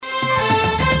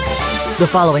The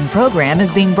following program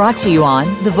is being brought to you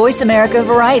on the Voice America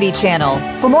Variety Channel.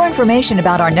 For more information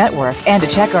about our network and to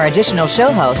check our additional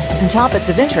show hosts and topics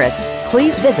of interest,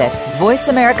 please visit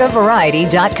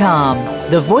voiceamericavariety.com.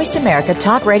 The Voice America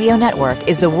Talk Radio Network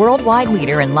is the worldwide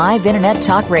leader in live Internet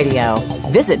talk radio.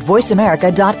 Visit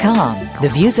voiceamerica.com. The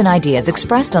views and ideas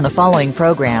expressed on the following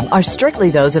program are strictly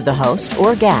those of the host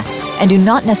or guests and do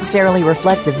not necessarily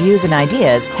reflect the views and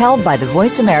ideas held by the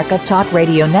Voice America Talk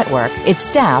Radio Network, its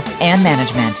staff, and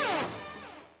management.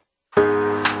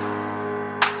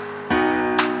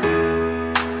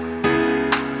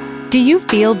 Do you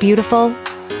feel beautiful?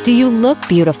 Do you look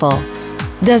beautiful?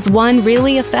 Does one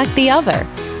really affect the other?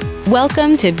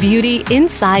 Welcome to Beauty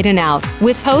Inside and Out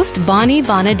with host Bonnie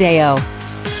Bonadeo.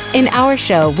 In our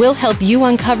show, we'll help you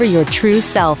uncover your true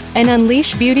self and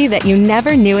unleash beauty that you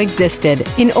never knew existed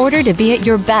in order to be at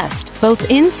your best,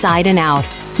 both inside and out.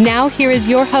 Now, here is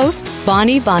your host,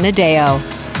 Bonnie Bonadeo.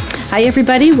 Hi,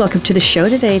 everybody. Welcome to the show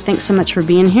today. Thanks so much for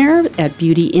being here at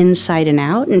Beauty Inside and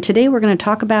Out. And today we're going to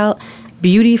talk about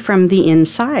beauty from the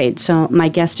inside. So my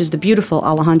guest is the beautiful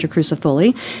Alejandra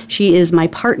Crucifulli. She is my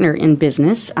partner in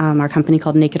business, our company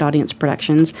called Naked Audience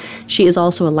Productions. She is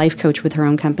also a life coach with her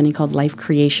own company called Life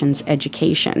Creations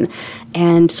Education.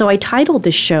 And so I titled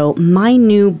this show, My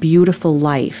New Beautiful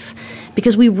Life,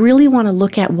 because we really want to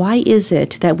look at why is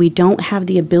it that we don't have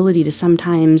the ability to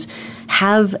sometimes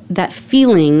have that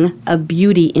feeling of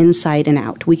beauty inside and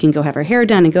out. We can go have our hair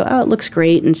done and go, oh, it looks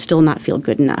great, and still not feel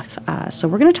good enough. So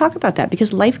we're going to talk about that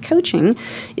because life coaching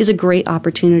is a great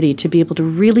opportunity to be able to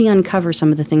really uncover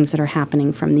some of the things that are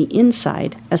happening from the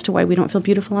inside as to why we don't feel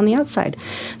beautiful on the outside.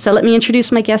 So let me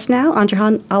introduce my guest now,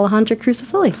 Alejandra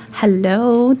Crucifulli.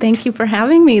 Hello. Thank you for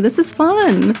having me. This is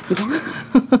fun.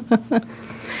 Yeah.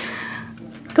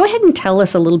 Go ahead and tell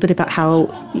us a little bit about how,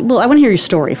 well, I want to hear your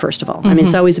story, first of all. Mm-hmm. I mean,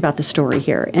 it's always about the story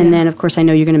here. And then, of course, I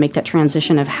know you're going to make that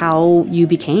transition of how you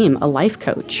became a life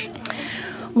coach.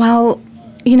 Well,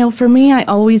 you know, for me, I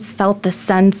always felt the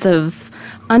sense of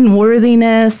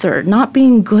unworthiness or not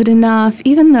being good enough,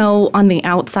 even though on the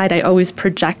outside I always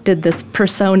projected this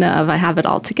persona of I have it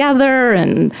all together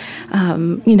and,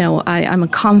 you know, I'm a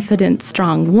confident,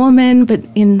 strong woman. But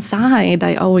inside,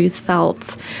 I always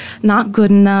felt not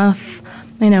good enough,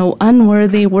 you know,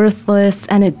 unworthy, worthless,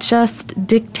 and it just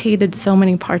dictated so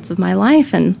many parts of my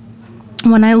life. And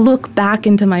when I look back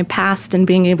into my past and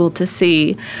being able to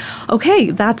see,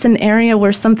 okay, that's an area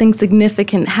where something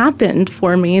significant happened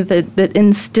for me that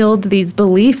instilled these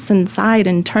beliefs inside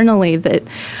internally that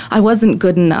I wasn't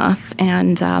good enough.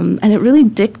 And it really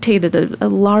dictated a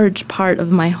large part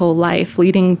of my whole life,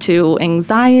 leading to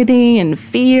anxiety and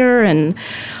fear and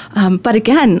but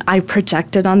again, I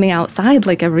projected on the outside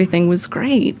like everything was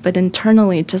great, but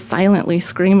internally just silently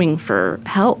screaming for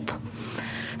help.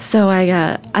 So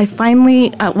I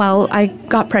finally, I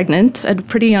got pregnant at a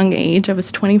pretty young age. I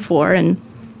was 24, and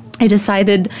I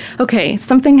decided, okay,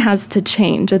 something has to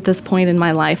change at this point in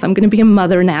my life. I'm going to be a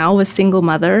mother now, a single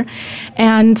mother,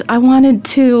 and I wanted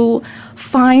to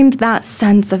find that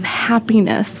sense of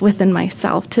happiness within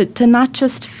myself, to not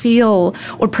just feel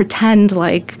or pretend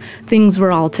like things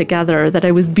were all together, that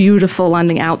I was beautiful on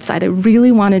the outside. I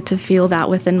really wanted to feel that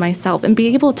within myself and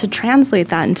be able to translate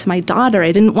that into my daughter.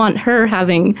 I didn't want her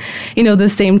having, you know, the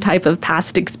same type of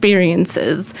past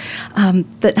experiences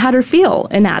that had her feel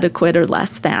inadequate or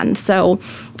less than. So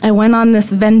I went on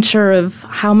this venture of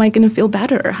how am I going to feel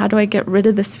better? How do I get rid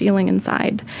of this feeling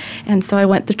inside? And so I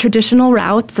went the traditional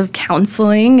routes of counseling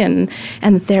and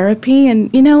therapy.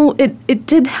 And, you know, it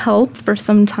did help for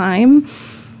some time.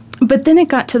 But then it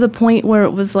got to the point where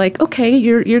it was like, okay,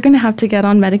 you're going to have to get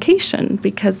on medication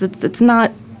because it's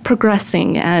not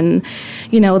progressing, and,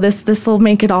 you know, this will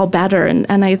make it all better.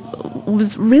 And I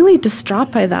was really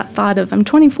distraught by that thought of, I'm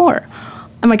 24.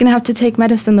 Am I going to have to take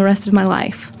medicine the rest of my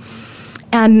life?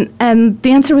 And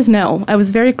the answer was no. I was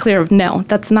very clear of no,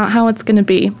 that's not how it's going to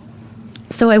be.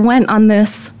 So I went on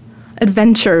this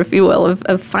adventure, if you will,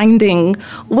 of finding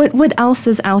what else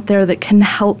is out there that can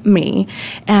help me.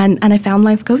 And I found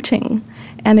life coaching.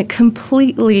 And it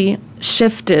completely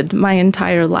shifted my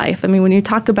entire life. I mean, when you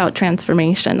talk about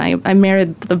transformation, I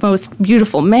married the most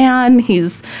beautiful man.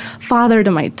 He's father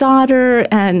to my daughter.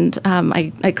 And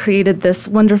I created this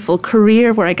wonderful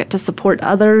career where I get to support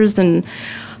others and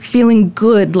feeling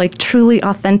good, like truly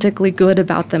authentically good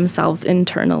about themselves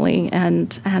internally,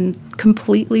 and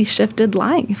completely shifted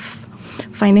life,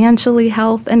 financially,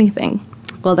 health, anything.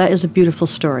 Well, that is a beautiful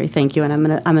story. Thank you. And I'm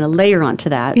gonna layer onto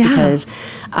that because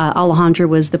Alejandra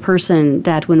was the person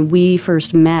that when we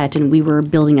first met and we were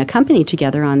building a company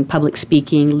together on public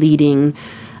speaking, leading,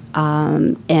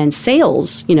 and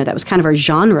sales, that was kind of our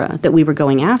genre that we were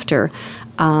going after.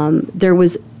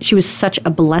 She was such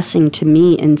a blessing to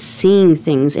me in seeing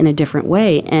things in a different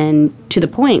way, and to the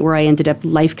point where I ended up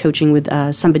life coaching with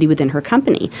somebody within her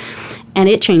company, and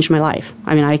it changed my life.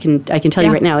 I mean, I can tell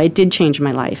you right now, it did change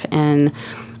my life, and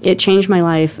it changed my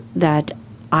life that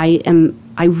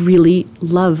I really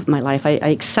love my life. I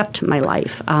accept my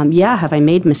life. Have I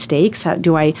made mistakes? Did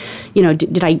I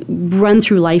run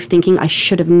through life thinking I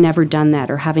should have never done that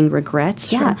or having regrets?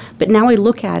 Sure. Yeah. But now I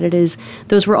look at it as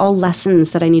those were all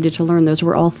lessons that I needed to learn. Those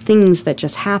were all things that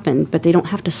just happened, but they don't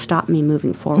have to stop me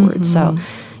moving forward. So,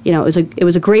 it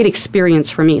was a great experience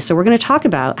for me. So we're going to talk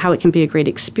about how it can be a great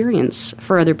experience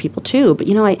for other people too. But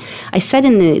I said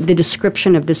in the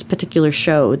description of this particular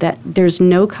show that there's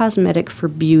no cosmetic for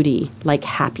beauty like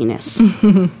happiness.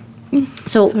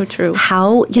 So true.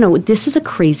 How, this is a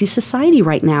crazy society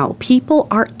right now. People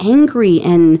are angry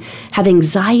and have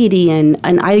anxiety, and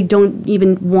I don't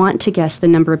even want to guess the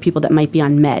number of people that might be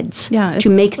on meds to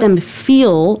make them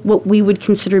feel what we would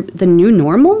consider the new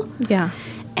normal. Yeah.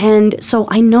 And so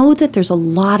I know that there's a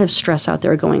lot of stress out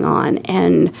there going on.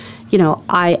 And,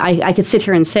 I could sit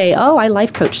here and say, oh, I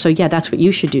life coach, so yeah, that's what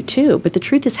you should do too. But the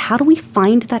truth is, how do we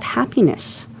find that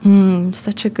happiness?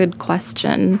 Such a good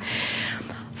question.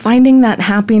 Finding that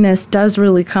happiness does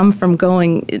really come from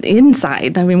going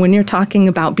inside. I mean, when you're talking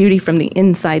about beauty from the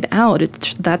inside out,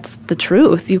 that's the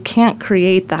truth. You can't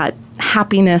create that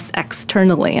happiness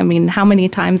externally. I mean, how many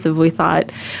times have we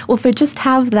thought, well, if I just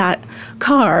have that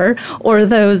car or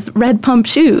those red pump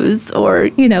shoes or,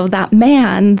 that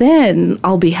man, then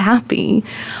I'll be happy.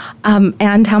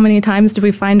 And how many times do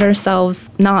we find ourselves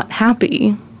not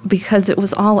happy because it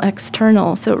was all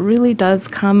external? So it really does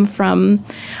come from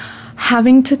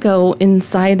having to go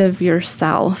inside of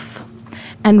yourself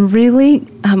and really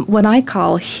what I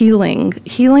call healing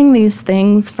these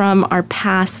things from our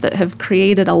past that have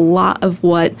created a lot of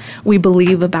what we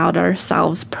believe about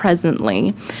ourselves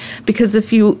presently. Because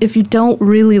if you don't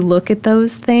really look at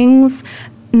those things,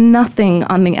 nothing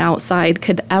on the outside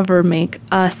could ever make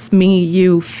us, me,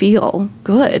 you feel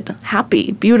good,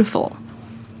 happy, beautiful.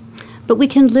 But we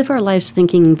can live our lives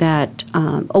thinking that,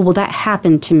 that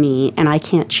happened to me and I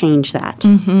can't change that.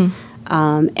 Mm-hmm.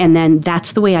 And then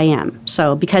that's the way I am.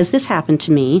 So because this happened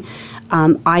to me,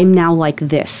 I'm now like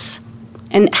this.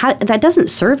 And that doesn't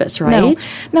serve us, right?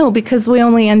 No, because we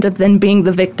only end up then being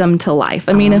the victim to life.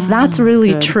 I mean, if that's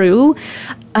really true,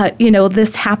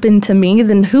 this happened to me,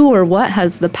 then who or what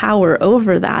has the power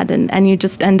over that? And you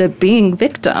just end up being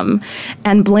victim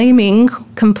and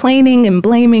complaining and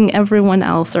blaming everyone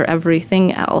else or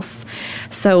everything else.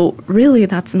 So really,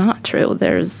 that's not true.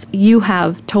 You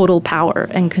have total power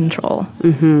and control.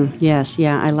 Mm-hmm. Yes,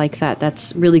 yeah, I like that.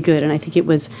 That's really good. And I think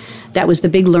that was the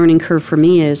big learning curve for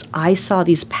me is I saw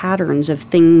these patterns of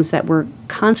things that were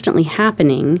constantly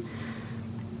happening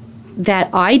that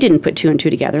I didn't put two and two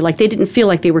together. Like they didn't feel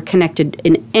like they were connected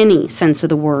in any sense of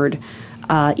the word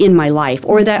in my life,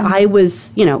 or that I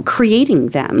was, creating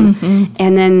them. Mm-hmm.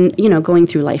 And then, going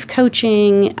through life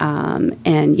coaching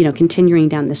and, continuing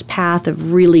down this path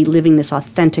of really living this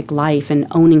authentic life and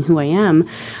owning who I am,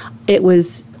 it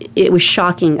was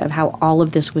shocking of how all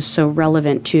of this was so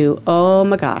relevant to, oh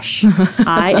my gosh,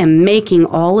 I am making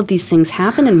all of these things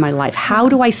happen in my life. How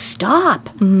do I stop?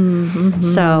 Mm-hmm.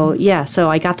 So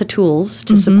I got the tools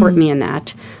to support me in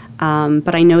that.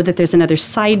 But I know that there's another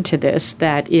side to this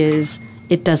that is,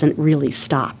 it doesn't really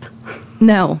stop.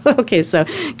 No. Okay, so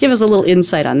give us a little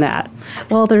insight on that.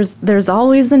 Well, there's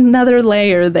always another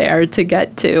layer there to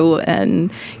get to,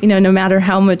 and no matter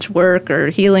how much work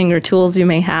or healing or tools you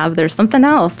may have, there's something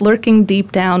else lurking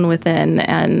deep down within,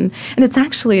 and it's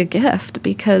actually a gift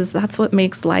because that's what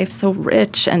makes life so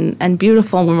rich and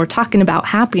beautiful. When we're talking about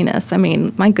happiness, I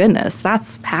mean, my goodness,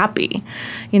 that's happy.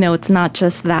 It's not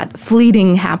just that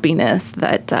fleeting happiness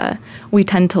that we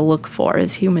tend to look for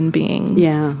as human beings.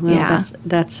 Yeah, well,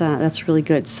 that's really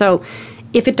good. So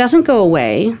if it doesn't go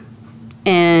away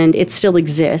and it still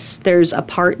exists, there's a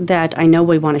part that I know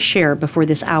we want to share before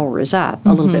this hour is up,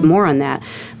 a little bit more on that.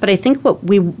 But I think what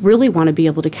we really want to be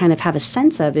able to kind of have a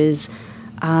sense of is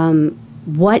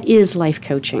what is life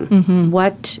coaching? Mm-hmm.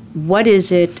 What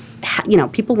is it?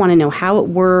 People want to know how it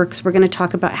works. We're going to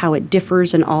talk about how it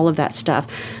differs and all of that stuff.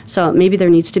 So maybe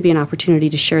there needs to be an opportunity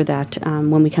to share that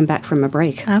when we come back from a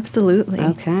break. Absolutely.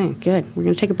 Okay, good. We're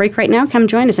going to take a break right now. Come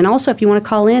join us. And also, if you want to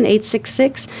call in,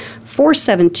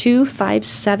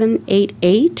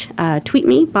 866-472-5788. Tweet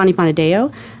me, Bonnie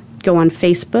Bonadeo. Go on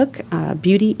Facebook,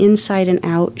 Beauty Inside and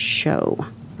Out Show.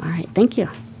 All right, thank you.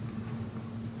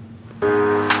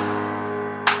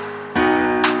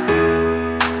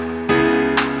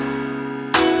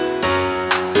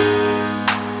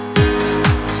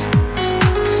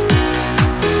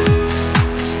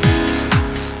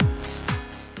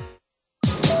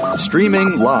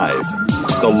 Streaming live.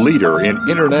 The leader in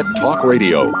Internet talk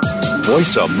radio.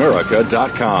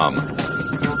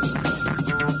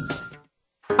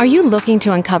 VoiceAmerica.com. Are you looking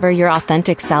to uncover your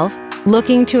authentic self?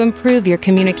 Looking to improve your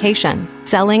communication,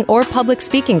 selling, or public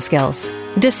speaking skills?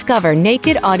 Discover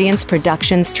Naked Audience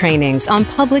Productions trainings on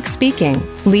public speaking,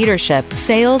 leadership,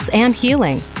 sales, and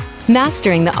healing.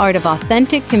 Mastering the art of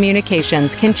authentic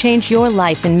communications can change your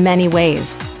life in many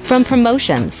ways. From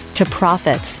promotions to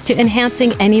profits to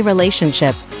enhancing any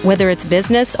relationship, whether it's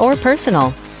business or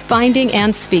personal. Finding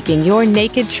and speaking your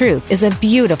naked truth is a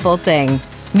beautiful thing.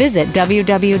 Visit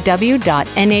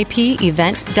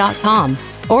www.napevents.com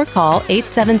or call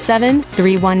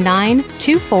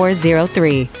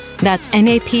 877-319-2403. That's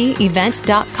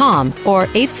napevents.com or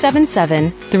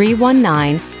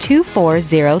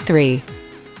 877-319-2403.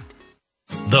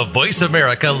 The Voice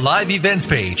America Live Events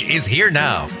page is here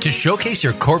now to showcase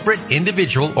your corporate,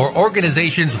 individual, or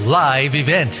organization's live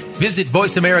event. Visit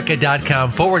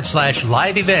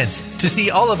voiceamerica.com/live events to see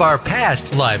all of our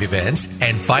past live events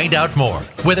and find out more.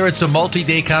 Whether it's a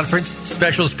multi-day conference,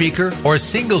 special speaker, or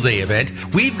single-day event,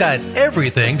 we've got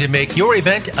everything to make your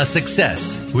event a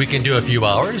success. We can do a few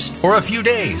hours or a few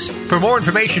days. For more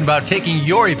information about taking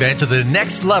your event to the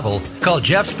next level, call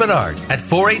Jeff Spinard at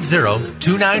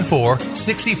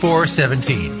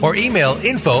 480-294-6417 or email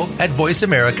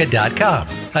info@voiceamerica.com.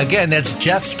 Again, that's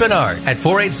Jeff Spinard at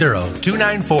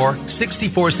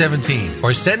 480-294-6417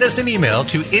 or send us an email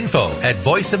to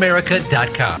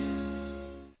info@voiceamerica.com.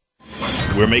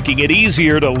 We're making it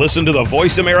easier to listen to the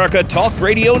Voice America Talk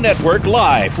Radio Network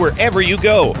live wherever you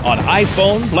go on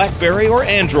iPhone, BlackBerry, or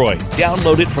Android.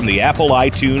 Download it from the Apple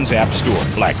iTunes App Store,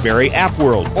 BlackBerry App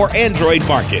World, or Android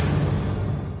Market.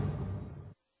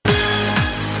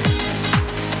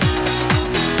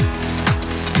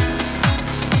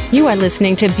 You are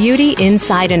listening to Beauty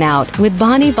Inside and Out with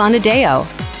Bonnie Bonadeo.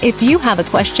 If you have a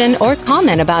question or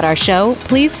comment about our show,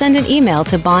 please send an email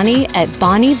to Bonnie at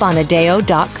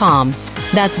BonnieBonadeo.com.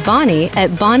 That's Bonnie at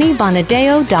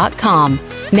BonnieBonadeo.com.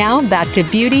 Now back to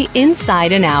Beauty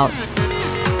Inside and Out.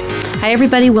 Hi,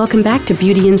 everybody. Welcome back to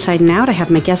Beauty Inside and Out. I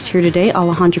have my guest here today,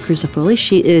 Alejandra Crucifulli.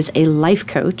 She is a life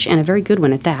coach, and a very good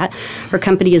one at that. Her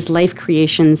company is Life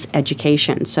Creations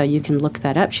Education, so you can look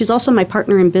that up. She's also my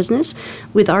partner in business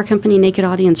with our company, Naked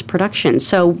Audience Productions.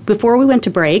 So before we went to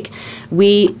break,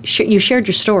 you shared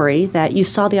your story that you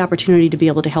saw the opportunity to be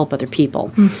able to help other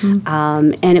people,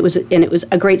 and it was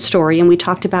a great story. And we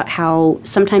talked about how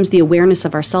sometimes the awareness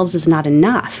of ourselves is not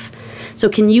enough. So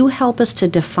can you help us to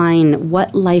define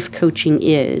what life coaching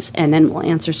is? And then we'll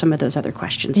answer some of those other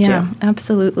questions, too. Yeah,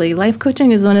 absolutely. Life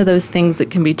coaching is one of those things that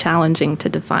can be challenging to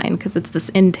define because it's this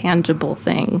intangible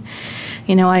thing.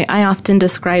 You know, I often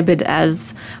describe it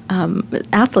as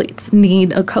athletes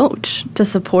need a coach to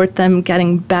support them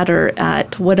getting better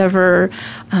at whatever,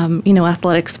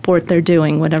 athletic sport they're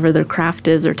doing, whatever their craft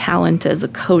is or talent is. A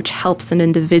coach helps an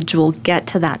individual get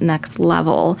to that next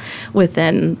level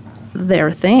within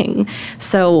their thing.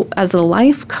 So as a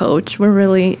life coach, we're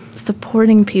really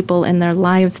supporting people in their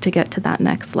lives to get to that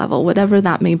next level, whatever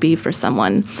that may be for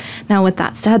someone. Now, with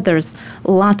that said, there's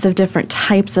lots of different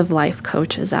types of life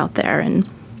coaches out there, and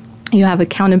you have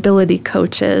accountability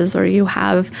coaches, or you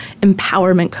have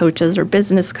empowerment coaches or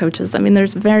business coaches. I mean,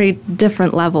 there's very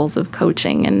different levels of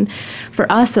coaching. And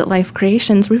for us at Life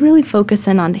Creations, we really focus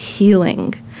in on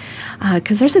healing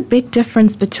because there's a big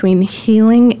difference between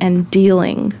healing and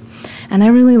dealing. And I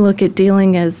really look at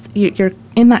dealing as you're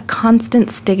in that constant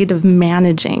state of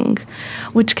managing,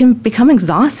 which can become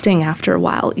exhausting after a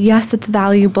while. Yes, it's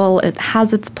valuable. It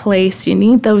has its place. You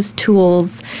need those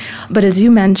tools. But as you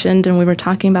mentioned, and we were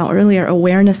talking about earlier,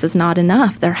 awareness is not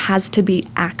enough. There has to be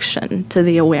action to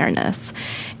the awareness.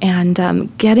 And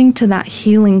getting to that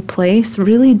healing place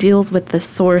really deals with the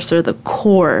source or the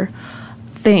core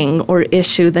thing or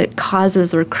issue that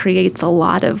causes or creates a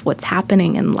lot of what's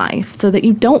happening in life so that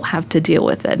you don't have to deal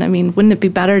with it. I mean, wouldn't it be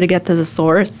better to get to the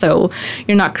source so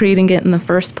you're not creating it in the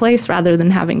first place rather than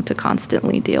having to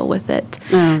constantly deal with it?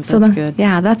 Oh, that's good.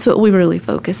 Yeah, that's what we really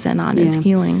focus in on is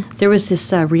healing. There was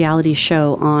this reality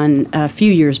show on a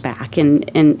few years back, and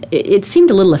it seemed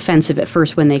a little offensive at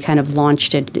first when they kind of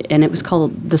launched it, and it was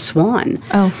called The Swan.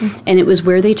 Oh. And it was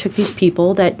where they took these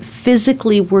people that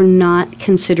physically were not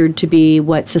considered to be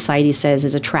what society says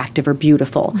is attractive or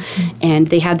beautiful. Mm-hmm. And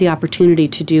they had the opportunity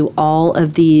to do all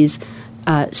of these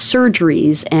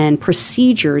surgeries and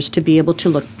procedures to be able to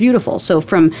look beautiful. So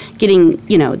from getting,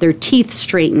 their teeth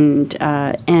straightened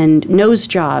and nose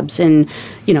jobs and,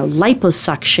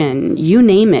 liposuction, you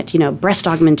name it, breast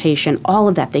augmentation, all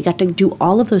of that. They got to do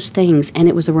all of those things, and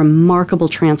it was a remarkable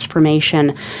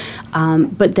transformation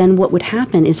But then what would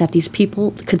happen is that these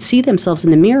people could see themselves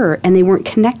in the mirror and they weren't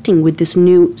connecting with this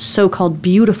new so-called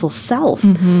beautiful self.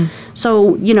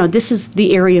 So, this is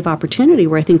the area of opportunity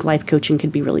where I think life coaching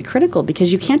could be really critical,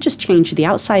 because you can't just change the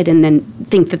outside and then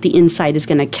think that the inside is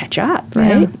going to catch up,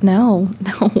 right? Yeah, no.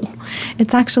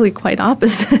 It's actually quite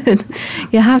opposite.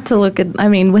 You have to look at,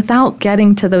 without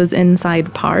getting to those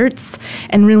inside parts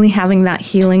and really having that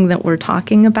healing that we're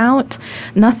talking about,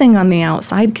 nothing on the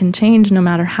outside can change no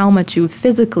matter how much you've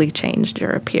physically changed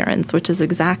your appearance, which is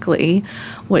exactly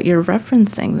what you're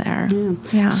referencing there.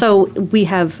 Yeah. So we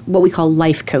have what we call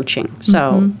life coaching.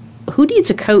 So who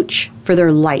needs a coach for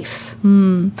their life?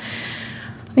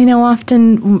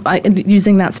 Often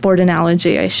using that sport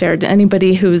analogy I shared,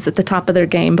 anybody who's at the top of their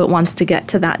game but wants to get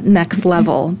to that next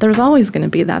level, there's always going to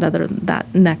be that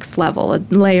next level, a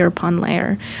layer upon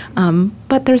layer.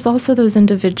 But there's also those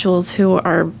individuals who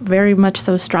are very much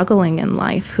so struggling in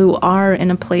life, who are in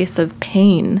a place of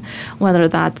pain, whether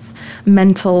that's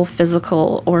mental,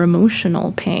 physical, or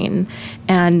emotional pain,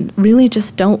 and really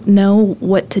just don't know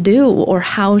what to do or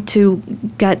how to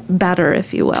get better,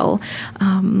 if you will.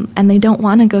 And they don't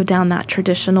want to go down that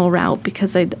traditional route,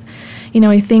 because I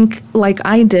think like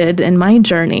I did in my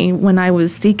journey when I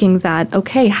was seeking that,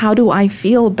 okay, how do I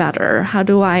feel better? How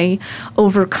do I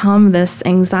overcome this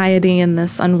anxiety and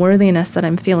this unworthiness that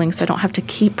I'm feeling so I don't have to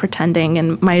keep pretending?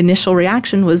 And my initial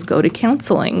reaction was go to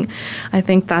counseling. I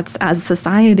think that's, as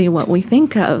society, what we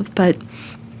think of. But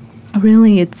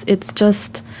really, it's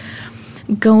just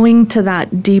going to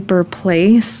that deeper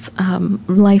place.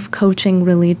 Life coaching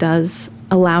really does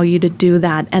allow you to do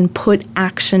that and put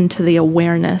action to the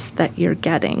awareness that you're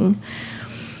getting.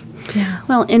 Yeah.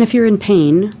 Well, and if you're in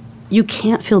pain, you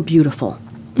can't feel beautiful.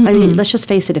 I mean, let's just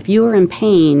face it. If you are in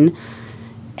pain,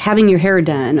 having your hair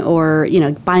done or,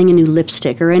 buying a new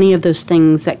lipstick or any of those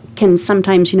things that can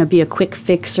sometimes, be a quick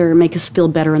fix or make us feel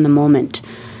better in the moment.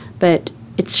 But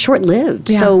it's short-lived.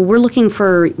 Yeah. So we're looking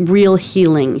for real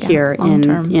healing here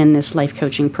in this life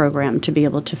coaching program to be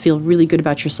able to feel really good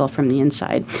about yourself from the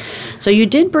inside. So you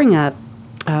did bring up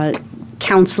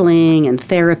counseling and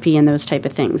therapy and those type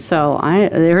of things. So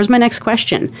here's my next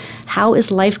question. How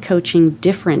is life coaching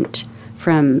different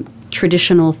from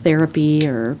traditional therapy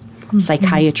or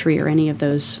psychiatry or any of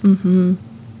those?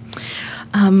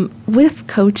 With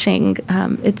coaching,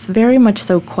 it's very much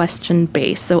so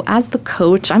question-based. So as the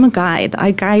coach, I'm a guide.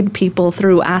 I guide people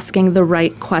through asking the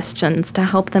right questions to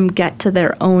help them get to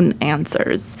their own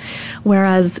answers.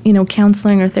 Whereas,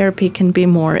 counseling or therapy can be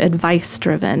more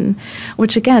advice-driven,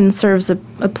 which again serves a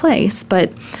place,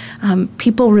 but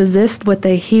people resist what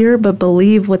they hear but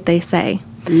believe what they say.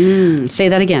 Say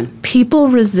that again. People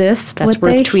resist That's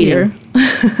what they hear.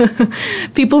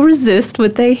 People resist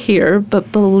what they hear,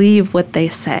 but believe what they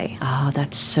say. Oh,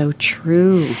 that's so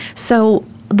true. So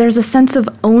there's a sense of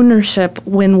ownership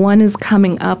when one is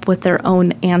coming up with their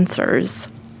own answers.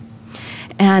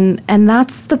 And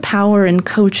that's the power in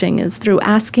coaching, is through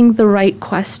asking the right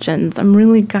questions. I'm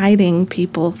really guiding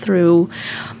people through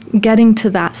getting to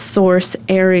that source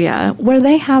area where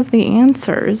they have the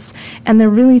answers and they're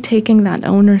really taking that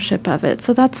ownership of it.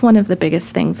 So that's one of the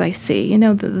biggest things I see.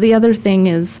 The other thing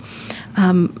is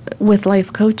with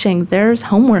life coaching, there's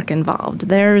homework involved.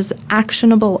 There's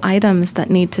actionable items that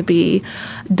need to be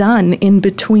done in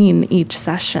between each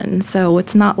session. So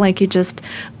it's not like you just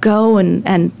go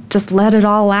and just let it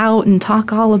all out and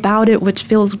talk all about it, which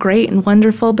feels great and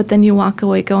wonderful, but then you walk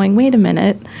away going, wait a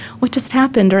minute, what just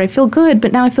happened? Or I feel good,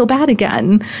 but now I feel bad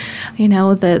again.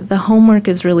 The homework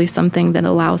is really something that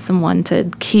allows someone to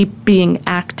keep being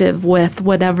active with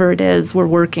whatever it is we're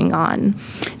working on.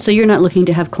 So you're not looking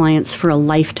to have clients for a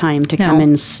lifetime to come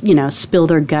and, spill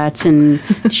their guts and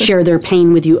share their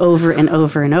pain with you over and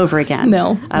over and over again.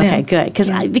 No. Okay, good. Because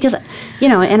I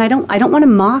don't want to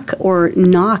mock or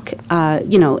knock,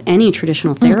 any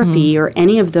traditional therapy or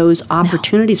any of those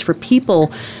opportunities for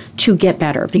people to get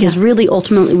better, because really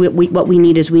ultimately what we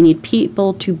need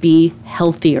people to be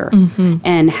healthier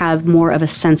and have more of a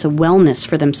sense of wellness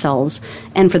for themselves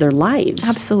and for their lives.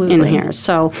 Absolutely. In here.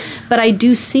 So, but I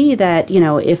do see that,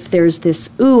 if there's this,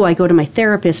 I go to my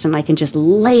therapist and I can just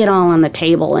lay it all on the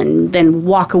table and then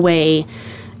walk away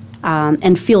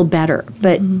and feel better.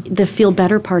 But the feel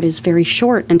better part is very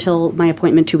short until my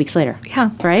appointment 2 weeks later.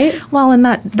 Yeah. Right? Well, and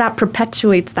that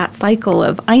perpetuates that cycle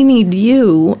of I need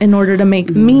you in order to make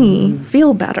me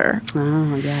feel better.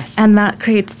 Oh, yes. And that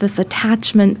creates this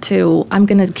attachment to I'm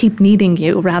going to keep needing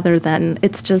you rather than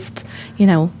it's just,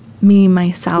 me,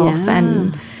 myself,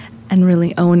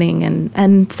 really owning.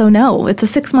 And so, no, it's a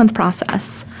 6-month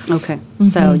process. Okay.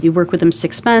 So you work with them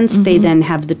 6 months. They then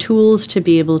have the tools to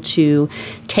be able to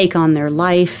take on their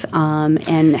life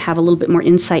and have a little bit more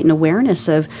insight and awareness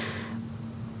of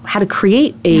how to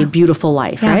create a beautiful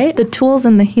life, right? The tools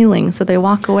and the healing. So they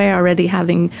walk away already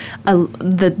having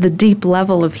the deep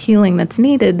level of healing that's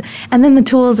needed. And then the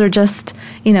tools are just,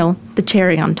 the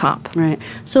cherry on top. Right.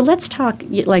 So let's talk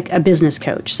like a business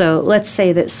coach. So let's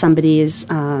say that somebody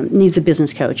needs a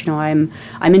business coach. I'm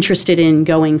interested in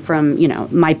going from,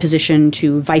 my position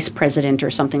to vice president or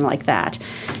something like that.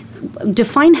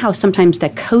 Define how sometimes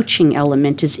that coaching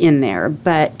element is in there,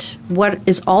 but what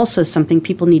is also something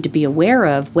people need to be aware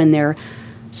of when they're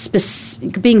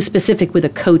being specific with a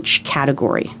coach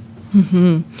category.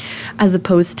 As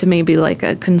opposed to maybe like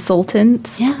a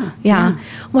consultant. Yeah.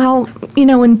 Well,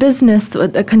 in business,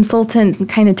 a consultant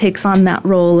kind of takes on that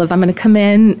role of I'm going to come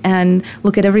in and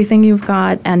look at everything you've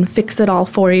got and fix it all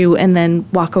for you and then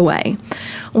walk away.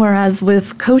 Whereas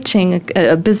with coaching,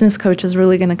 a business coach is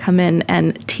really going to come in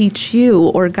and teach you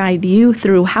or guide you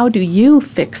through how do you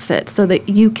fix it so that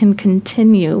you can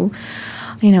continue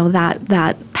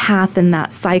that path and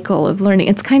that cycle of learning.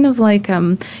 It's kind of like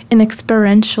an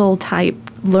experiential type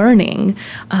learning,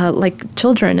 like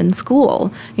children in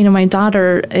school. My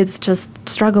daughter is just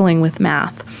struggling with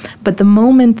math. But the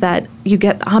moment that you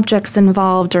get objects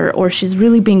involved or she's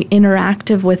really being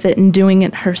interactive with it and doing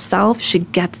it herself, she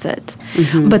gets it.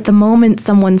 But the moment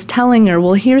someone's telling her,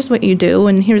 well, here's what you do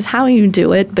and here's how you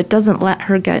do it, but doesn't let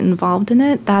her get involved in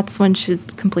it, that's when she's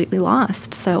completely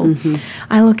lost. So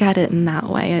I look at it in that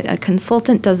way. A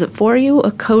consultant does it for you.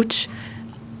 A coach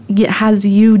has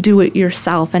you do it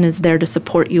yourself and is there to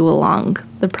support you along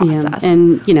the process. Yeah.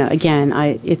 And, again,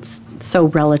 it's so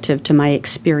relative to my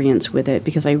experience with it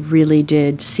because I really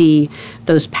did see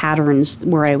those patterns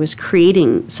where I was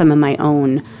creating some of my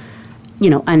own,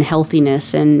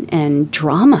 unhealthiness and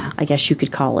drama, I guess you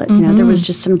could call it. There was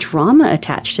just some drama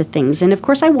attached to things. And, of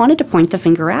course, I wanted to point the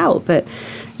finger out, but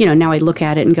now I look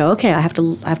at it and go, okay, I have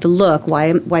to look.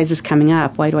 Why is this coming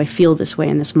up? Why do I feel this way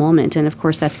in this moment? And of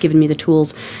course, that's given me the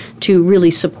tools to really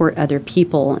support other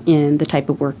people in the type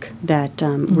of work that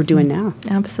we're doing now.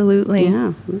 Absolutely.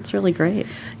 Yeah, that's really great.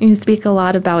 You speak a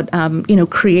lot about,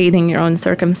 creating your own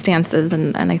circumstances,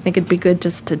 and I think it'd be good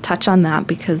just to touch on that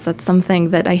because that's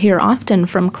something that I hear often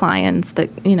from clients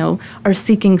that, are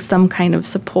seeking some kind of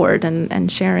support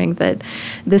and sharing that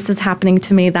this is happening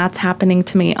to me, that's happening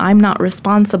to me, I'm not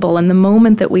responsible. And the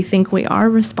moment that we think we are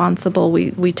responsible,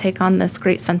 we take on this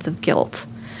great sense of guilt.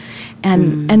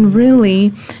 And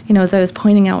really, as I was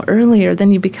pointing out earlier,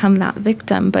 then you become that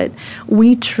victim. But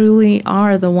we truly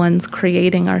are the ones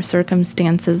creating our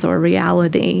circumstances or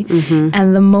reality.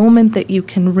 And the moment that you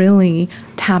can really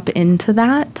tap into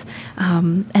that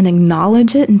and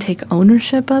acknowledge it and take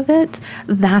ownership of it,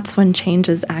 that's when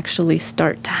changes actually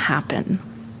start to happen,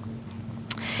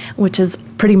 which is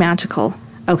pretty magical.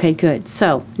 Okay, good.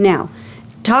 So now,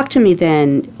 talk to me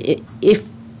then.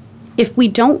 If we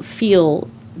don't feel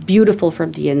beautiful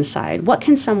from the inside, what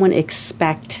can someone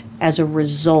expect as a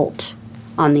result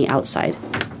on the outside?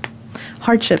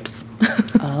 Hardships.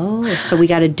 Oh, so we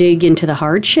got to dig into the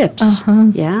hardships.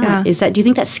 Yeah. Do you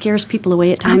think that scares people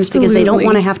away at times? Absolutely. Because they don't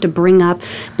want to have to bring up,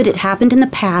 but it happened in the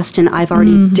past and I've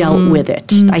already dealt with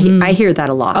it. I hear that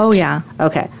a lot. Oh, yeah.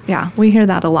 Okay. Yeah, we hear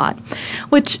that a lot.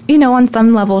 Which, on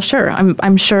some level, sure,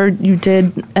 I'm sure you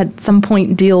did at some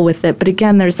point deal with it. But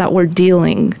again, there's that word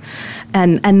dealing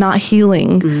and not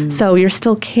healing. So you're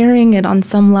still carrying it on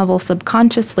some level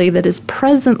subconsciously that is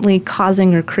presently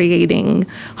causing or creating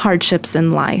hardships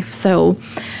in life. So,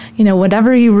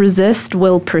 whatever you resist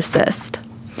will persist.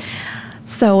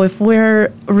 So if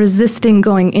we're resisting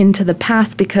going into the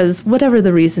past because whatever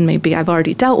the reason may be, I've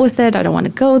already dealt with it, I don't want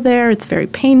to go there, it's very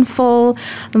painful,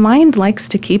 the mind likes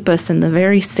to keep us in the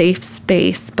very safe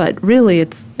space, but really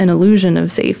it's an illusion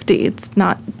of safety. It's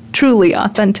not truly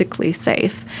authentically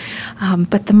safe.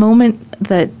 But the moment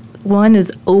that one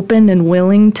is open and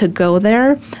willing to go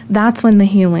there, that's when the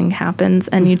healing happens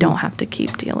and you don't have to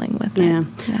keep dealing with it. Yeah.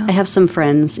 I have some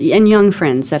friends and young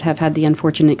friends that have had the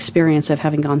unfortunate experience of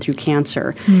having gone through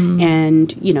cancer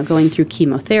and, going through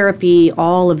chemotherapy,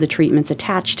 all of the treatments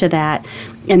attached to that,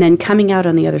 and then coming out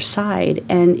on the other side.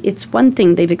 And it's one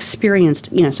thing they've experienced,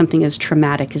 something as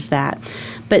traumatic as that,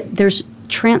 but there's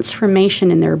transformation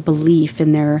in their belief,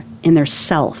 in their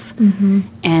self. And,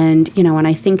 and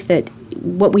I think that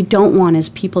what we don't want is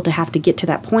people to have to get to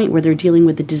that point where they're dealing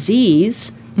with the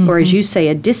disease or as you say,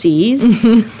 a dis-ease,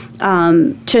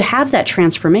 to have that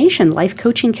transformation. Life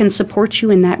coaching can support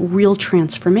you in that real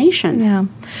transformation. Yeah.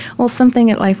 Well,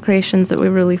 something at Life Creations that we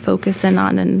really focus in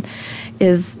on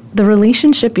is the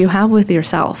relationship you have with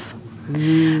yourself.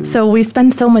 So we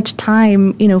spend so much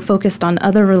time, focused on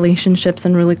other relationships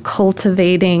and really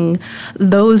cultivating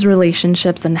those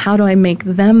relationships and how do I make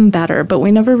them better. But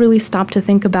we never really stop to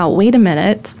think about, wait a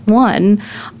minute, one,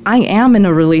 I am in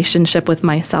a relationship with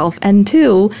myself. And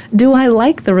two, do I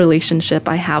like the relationship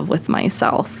I have with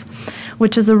myself?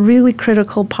 Which is a really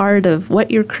critical part of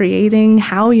what you're creating,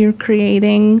 how you're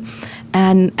creating,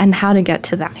 and how to get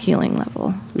to that healing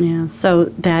level. Yeah, so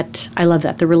that, I love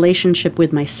that, the relationship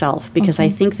with myself, because I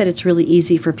think that it's really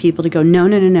easy for people to go,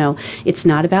 no, it's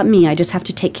not about me, I just have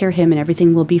to take care of him and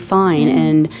everything will be fine,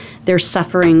 and they're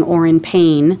suffering or in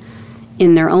pain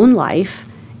in their own life,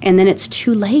 and then it's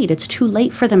too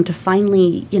late for them to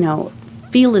finally,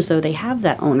 feel as though they have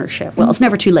that ownership. Well, it's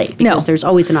never too late, because there's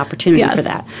always an opportunity for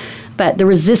that. But the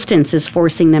resistance is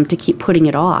forcing them to keep putting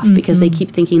it off because they keep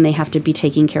thinking they have to be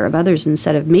taking care of others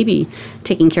instead of maybe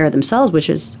taking care of themselves, which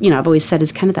is, I've always said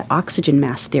is kind of that oxygen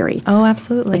mask theory. Oh,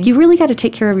 absolutely. Like, you really got to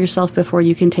take care of yourself before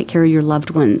you can take care of your loved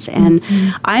ones. And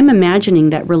I'm imagining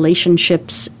that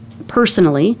relationships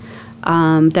personally,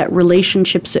 that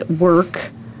relationships at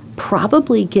work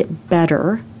probably get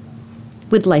better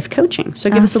with life coaching.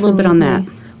 So give us a little bit on that.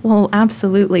 Well,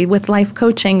 absolutely. With life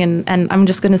coaching, and I'm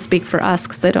just going to speak for us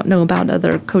because I don't know about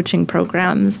other coaching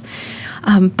programs,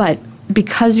 but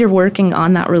because you're working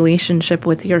on that relationship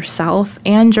with yourself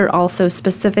and you're also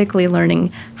specifically learning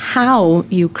how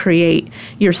you create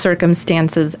your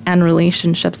circumstances and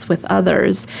relationships with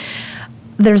others,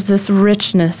 there's this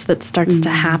richness that starts to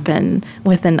happen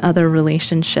within other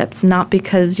relationships, not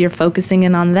because you're focusing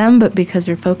in on them, but because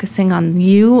you're focusing on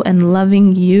you and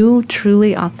loving you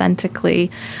truly, authentically,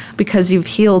 because you've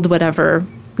healed whatever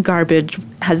garbage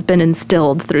has been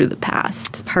instilled through the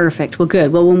past. Perfect. Well,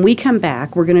 good. Well, when we come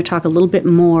back, we're going to talk a little bit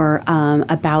more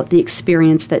about the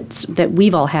experience that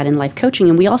we've all had in life coaching.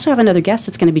 And we also have another guest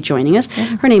that's going to be joining us.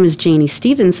 Her name is Janie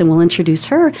Stevens, and we'll introduce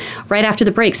her right after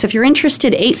the break. So if you're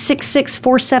interested,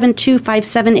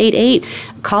 866-472-5788.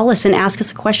 Call us and ask us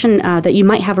a question that you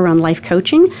might have around life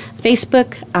coaching.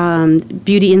 Facebook,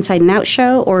 Beauty Inside and Out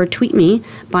Show, or tweet me,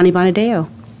 Bonnie Bonadeo.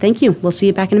 Thank you. We'll see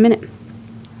you back in a minute.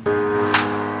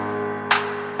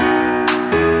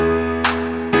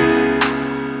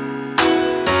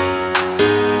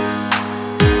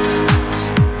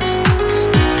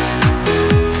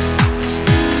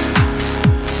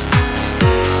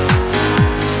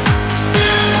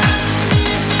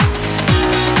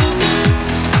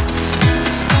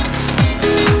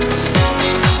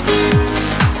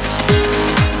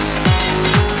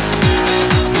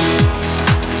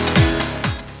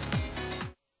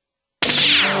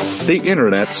 The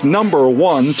Internet's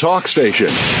 #1 talk station.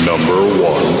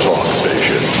 #1 talk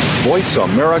station.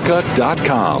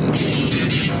 VoiceAmerica.com.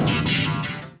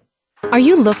 Are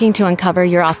you looking to uncover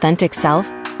your authentic self?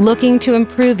 Looking to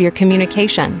improve your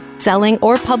communication, selling,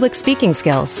 or public speaking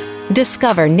skills?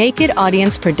 Discover Naked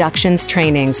Audience Productions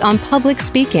trainings on public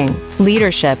speaking,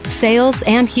 leadership, sales,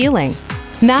 and healing.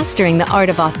 Mastering the art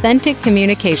of authentic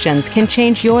communications can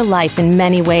change your life in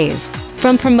many ways.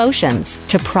 From promotions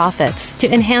to profits to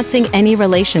enhancing any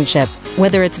relationship,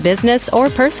 whether it's business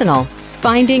or personal.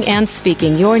 Finding and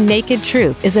speaking your naked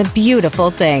truth is a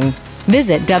beautiful thing.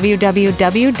 Visit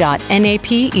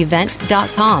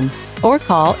www.napevents.com or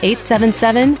call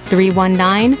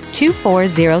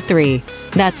 877-319-2403.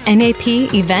 That's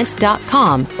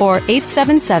napevents.com or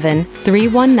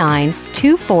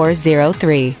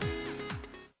 877-319-2403.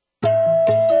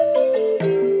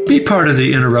 Be part of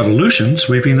the Inner Revolution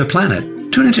sweeping the planet.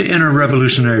 Tune into Inner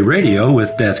Revolutionary Radio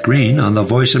with Beth Green on the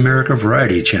Voice America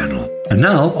Variety Channel. And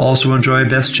now also enjoy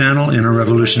Beth's channel Inner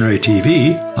Revolutionary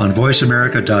TV on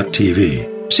voiceamerica.tv.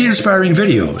 See inspiring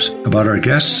videos about our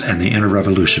guests and the Inner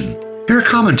Revolution. Hear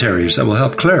commentaries that will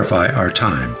help clarify our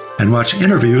time. And watch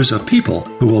interviews of people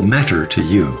who will matter to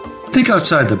you. Think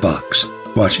outside the box.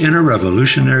 Watch Inner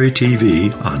Revolutionary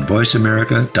TV on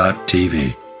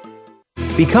voiceamerica.tv.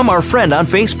 Become our friend on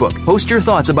Facebook. Post your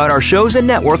thoughts about our shows and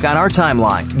network on our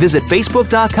timeline. Visit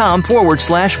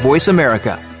facebook.com/Voice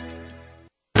America.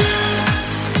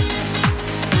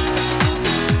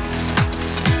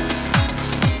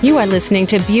 You are listening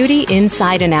to Beauty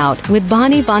Inside and Out with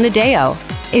Bonnie Bonadeo.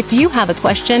 If you have a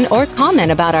question or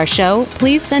comment about our show,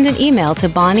 please send an email to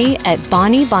Bonnie at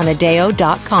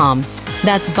BonnieBonadeo.com.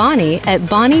 That's Bonnie at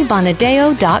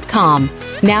BonnieBonadeo.com.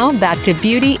 Now back to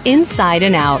Beauty Inside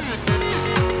and Out.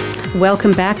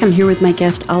 Welcome back. I'm here with my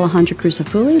guest, Alejandra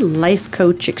Crucifulli, life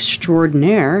coach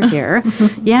extraordinaire here.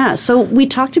 Yeah, so we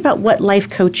talked about what life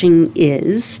coaching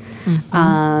is.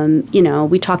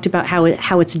 We talked about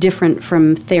how it's different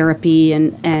from therapy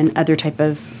and other type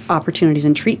of opportunities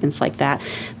and treatments like that.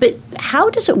 But how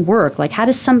does it work? Like, how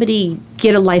does somebody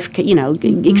get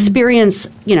a experience,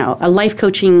 a life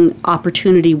coaching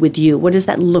opportunity with you? What does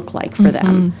that look like for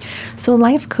them? So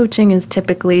life coaching is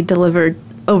typically delivered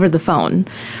over the phone.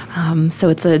 So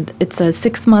it's a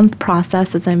 6-month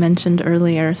process, as I mentioned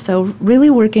earlier. So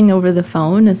really working over the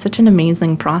phone is such an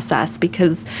amazing process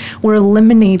because we're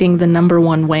eliminating the number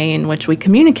one way in which we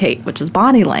communicate, which is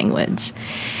body language.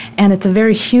 And it's a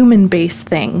very human-based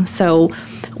thing. So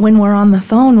when we're on the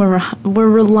phone, we're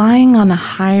relying on a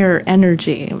higher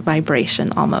energy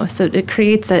vibration almost. So it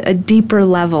creates a deeper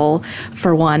level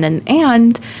for one.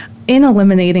 And in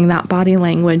eliminating that body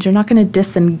language, you're not going to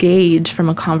disengage from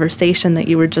a conversation that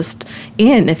you were just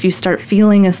in. If you start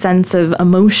feeling a sense of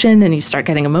emotion and you start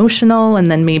getting emotional, and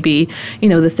then maybe,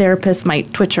 the therapist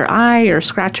might twitch her eye or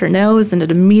scratch her nose, and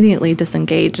it immediately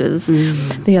disengages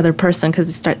the other person because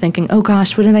you start thinking, oh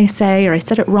gosh, what did I say? Or I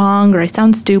said it wrong, or I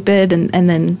sound stupid, and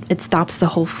then it stops the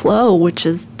whole flow, which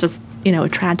is just a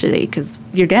tragedy because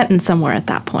you're getting somewhere at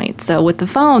that point. So with the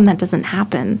phone, that doesn't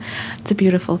happen. It's a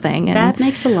beautiful thing. And that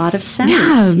makes a lot of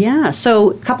sense. Yeah.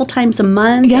 So a couple times a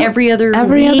month, every other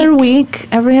week?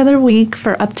 Every other week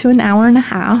for up to an hour and a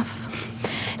half.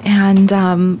 And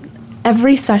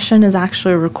every session is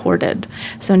actually recorded.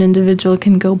 So an individual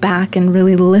can go back and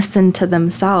really listen to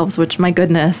themselves, which, my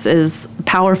goodness, is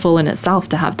powerful in itself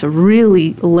to have to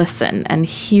really listen and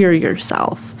hear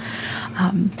yourself.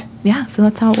 So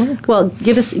that's how it works. Well,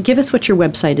 give us what your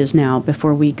website is now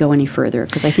before we go any further,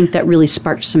 because I think that really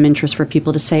sparked some interest for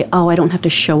people to say, oh, I don't have to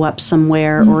show up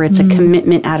somewhere, or it's a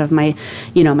commitment out of my,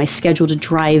 my schedule to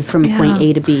drive from point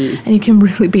A to B. And you can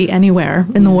really be anywhere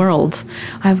in the world.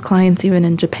 I have clients even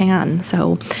in Japan.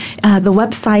 So the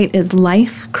website is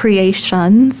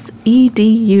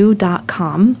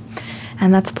lifecreationsedu.com.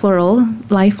 And that's plural,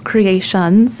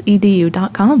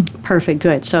 lifecreationsedu.com. Perfect,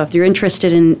 good. So if you're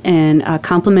interested in a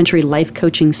complimentary life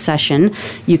coaching session,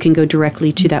 you can go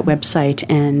directly to that website,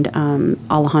 and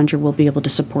Alejandra will be able to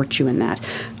support you in that.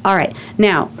 All right,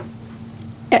 now,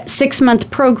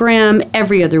 6-month program,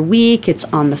 every other week, it's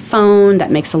on the phone.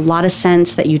 That makes a lot of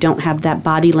sense that you don't have that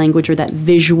body language or that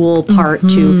visual part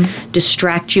to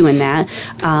distract you in that.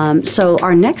 So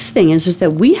our next thing is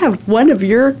that we have one of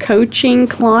your coaching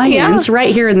clients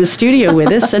right here in the studio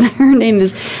with us, and her name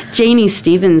is Janie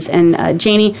Stevens. And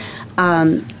Janie,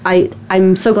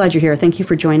 I'm so glad you're here. Thank you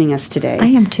for joining us today. I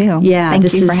am too. Yeah,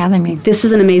 Thank you for having me. This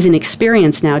is an amazing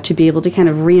experience now to be able to kind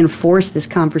of reinforce this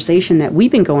conversation that we've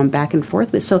been going back and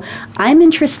forth with. So I'm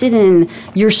interested in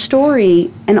your story,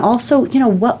 and also,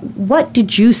 what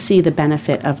did you see the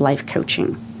benefit of life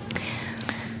coaching?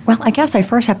 Well, I guess I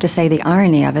first have to say the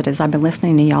irony of it is I've been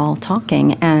listening to y'all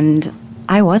talking, and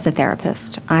I was a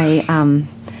therapist. I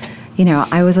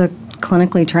was a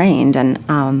clinically trained, and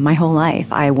my whole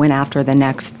life I went after the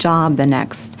next job, the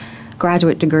next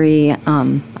graduate degree.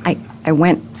 I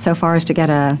went so far as to get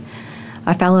a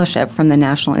fellowship from the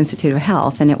National Institute of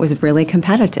Health, and it was really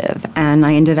competitive. And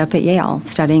I ended up at Yale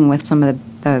studying with some of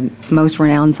the most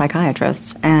renowned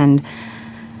psychiatrists. And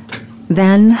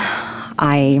then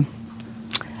I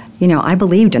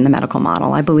believed in the medical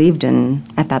model. I believed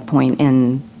at that point,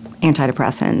 in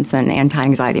antidepressants and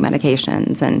anti-anxiety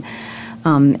medications. And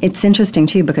it's interesting,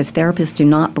 too, because therapists do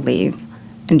not believe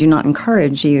and do not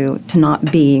encourage you to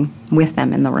not be with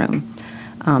them in the room.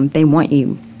 They want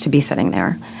you to be sitting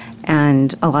there.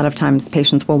 And a lot of times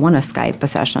patients will want to Skype a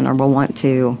session or will want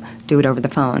to do it over the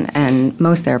phone, and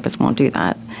most therapists won't do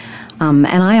that. And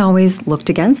I always looked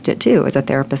against it, too, as a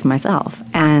therapist myself.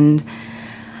 And,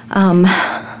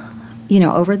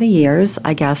 over the years,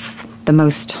 I guess the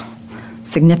most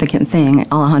significant thing,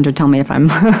 Alejandra, tell me if I'm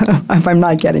if I'm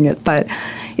not getting it, but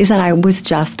is that I was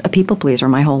just a people pleaser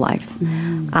my whole life.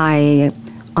 I,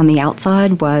 on the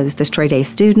outside, was the straight A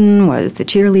student, was the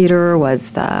cheerleader, was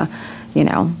the,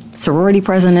 sorority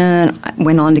president,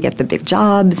 went on to get the big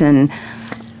jobs, and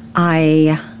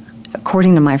I,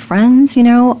 according to my friends,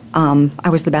 I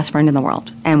was the best friend in the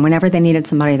world. And whenever they needed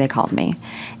somebody, they called me.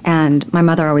 And my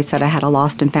mother always said I had a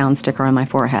lost and found sticker on my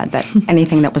forehead, that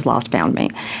anything that was lost found me.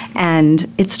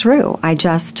 And it's true. I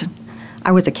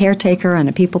was a caretaker and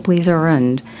a people pleaser.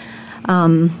 And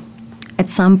at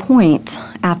some point,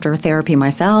 after therapy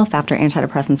myself, after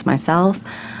antidepressants myself,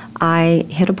 I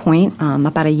hit a point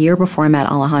about a year before I met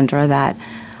Alejandra that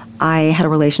I had a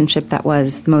relationship that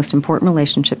was the most important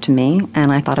relationship to me,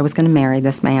 and I thought I was going to marry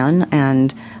this man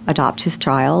and adopt his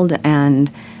child,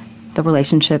 and the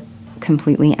relationship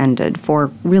completely ended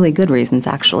for really good reasons,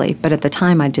 actually. But at the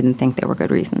time, I didn't think they were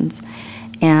good reasons.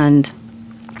 And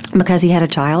because he had a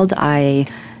child, I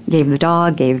gave the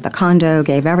dog, gave the condo,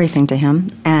 gave everything to him,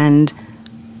 and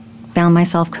found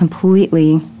myself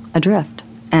completely adrift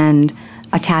and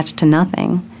attached to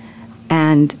nothing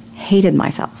and hated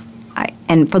myself.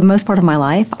 And for the most part of my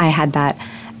life, I had that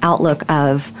outlook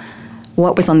of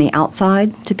what was on the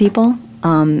outside to people,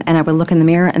 and I would look in the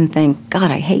mirror and think,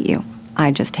 God, I hate you.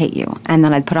 I just hate you. And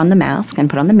then I'd put on the mask and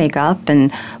put on the makeup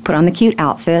and put on the cute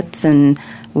outfits and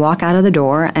walk out of the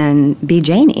door and be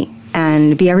Janie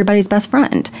and be everybody's best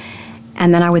friend.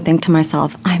 And then I would think to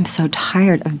myself, I'm so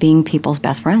tired of being people's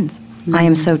best friends. Mm-hmm. I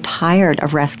am so tired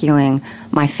of rescuing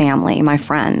my family, my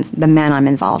friends, the men I'm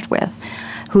involved with.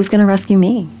 Who's going to rescue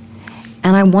me?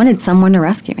 And I wanted someone to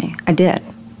rescue me. I did,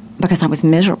 because I was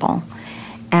miserable.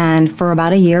 And for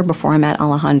about a year before I met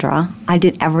Alejandra, I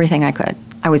did everything I could.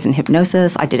 I was in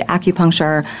hypnosis, I did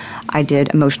acupuncture, I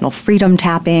did emotional freedom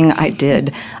tapping, I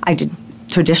did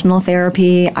traditional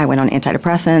therapy, I went on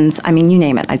antidepressants. I mean, you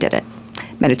name it, I did it.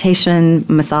 Meditation,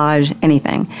 massage,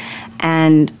 anything.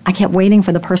 And I kept waiting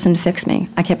for the person to fix me.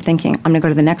 I kept thinking, I'm going to go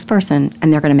to the next person,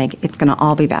 and they're going to make it's going to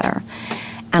all be better.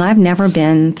 And I've never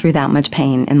been through that much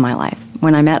pain in my life.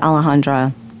 When I met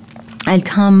Alejandra, I'd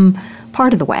come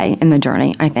part of the way in the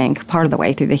journey, I think, part of the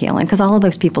way through the healing, because all of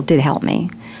those people did help me.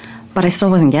 But I still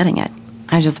wasn't getting it.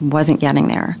 I just wasn't getting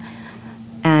there.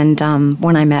 And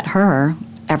when I met her,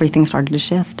 everything started to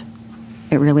shift.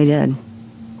 It really did.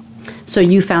 So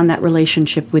you found that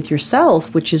relationship with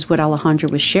yourself, which is what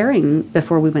Alejandra was sharing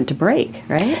before we went to break,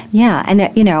 right? Yeah, and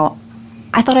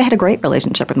I thought I had a great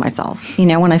relationship with myself.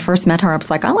 When I first met her, I was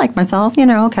like, I like myself,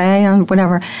 okay,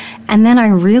 whatever. And then I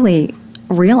really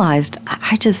realized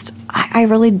I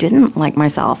really didn't like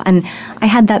myself. And I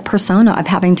had that persona of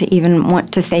having to even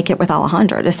want to fake it with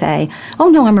Alejandra, to say, oh,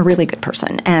 no, I'm a really good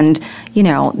person. And,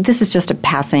 this is just a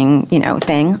passing,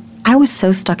 thing. I was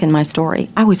so stuck in my story.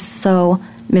 I was so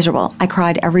miserable. I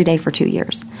cried every day for 2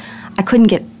 years. I couldn't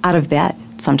get out of bed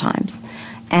sometimes.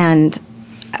 And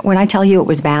when I tell you it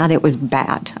was bad, it was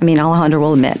bad. I mean, Alejandra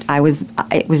will admit,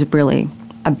 it was really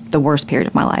the worst period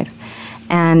of my life.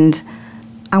 And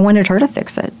I wanted her to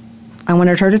fix it. I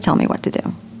wanted her to tell me what to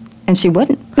do. And she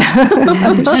wouldn't.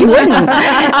 She wouldn't.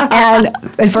 And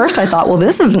at first I thought, well,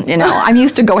 this isn't, I'm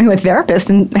used to going with therapists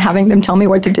and having them tell me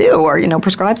what to do or,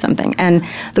 prescribe something. And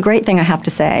the great thing I have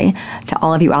to say to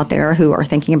all of you out there who are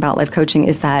thinking about life coaching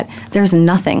is that there's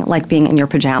nothing like being in your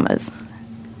pajamas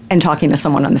and talking to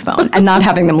someone on the phone and not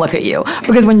having them look at you.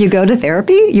 Because when you go to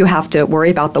therapy, you have to worry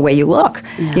about the way you look.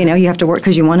 Yeah. You have to work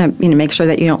because you want to make sure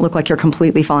that you don't look like you're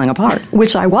completely falling apart,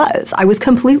 which I was. I was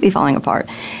completely falling apart.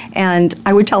 And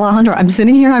I would tell Alejandra, I'm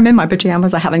sitting here, I'm in my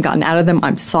pajamas, I haven't gotten out of them,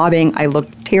 I'm sobbing, I look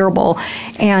terrible.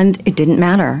 And it didn't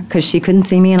matter because she couldn't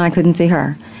see me and I couldn't see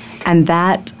her. And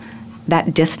that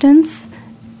distance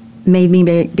made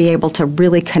me be able to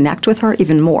really connect with her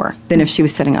even more than if she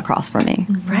was sitting across from me.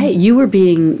 Right. You were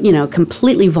being,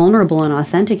 completely vulnerable and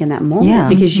authentic in that moment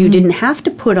because you didn't have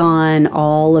to put on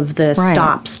all of the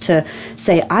stops to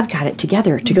say, I've got it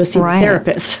together to go see the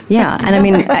therapist. Yeah. And I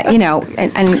mean, and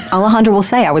Alejandra will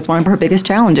say I was one of her biggest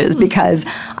challenges because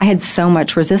I had so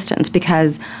much resistance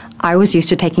because I was used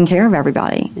to taking care of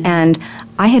everybody. And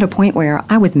I hit a point where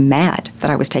I was mad that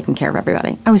I was taking care of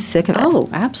everybody. I was sick of it. Oh,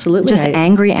 absolutely. Just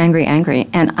angry.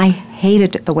 And I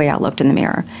hated the way I looked in the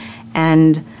mirror.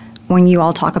 And when you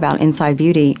all talk about inside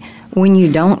beauty, when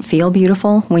you don't feel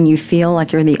beautiful, when you feel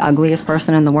like you're the ugliest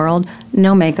person in the world,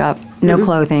 no makeup, no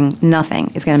clothing,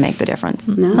 nothing is going to make the difference.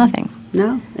 No. Nothing.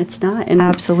 No, it's not. And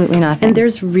absolutely nothing. And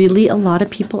there's really a lot of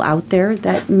people out there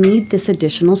that need this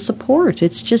additional support.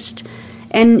 It's just...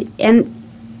 And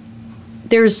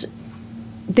there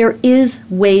is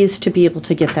ways to be able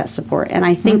to get that support. And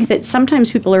I think that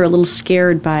sometimes people are a little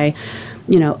scared by,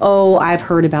 oh, I've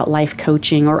heard about life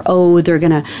coaching, or oh, they're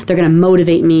gonna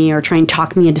motivate me or try and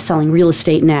talk me into selling real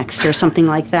estate next or something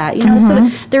like that. So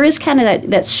there is kind of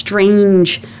that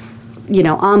strange,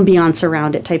 ambiance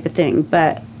around it type of thing.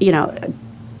 But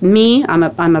me, I'm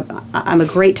a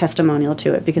great testimonial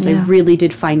to it because I really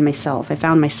did find myself. I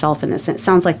found myself in this, and it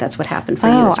sounds like that's what happened for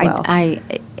you as well.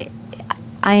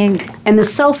 And the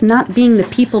self not being the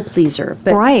people pleaser,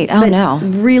 but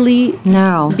really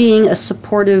being a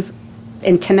supportive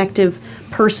and connective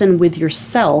person with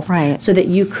yourself, so that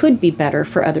you could be better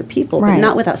for other people, but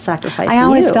not without sacrificing. I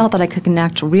always felt that I could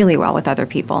connect really well with other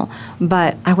people,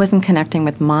 but I wasn't connecting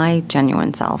with my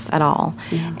genuine self at all.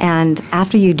 Yeah. And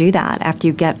after you do that, after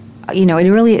you get, it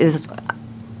really is.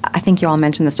 I think you all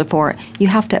mentioned this before. You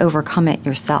have to overcome it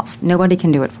yourself. Nobody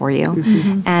can do it for you.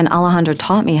 Mm-hmm. And Alejandra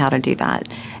taught me how to do that.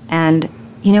 And,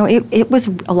 it was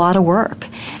a lot of work.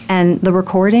 And the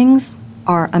recordings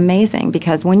are amazing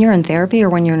because when you're in therapy or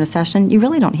when you're in a session, you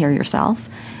really don't hear yourself.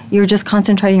 You're just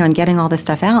concentrating on getting all this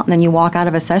stuff out, and then you walk out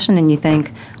of a session and you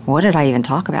think, what did I even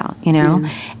talk about,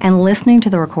 And listening to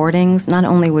the recordings not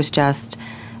only was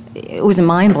it was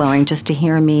mind-blowing just to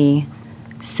hear me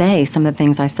say some of the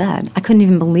things I said. I couldn't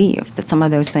even believe that some of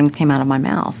those things came out of my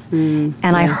mouth.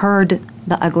 I heard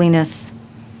the ugliness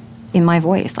in my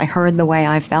voice. I heard the way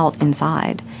I felt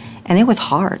inside, and it was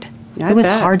hard. It was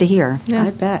hard to hear. Yeah.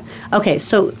 I bet. Okay,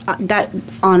 so that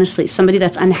honestly, somebody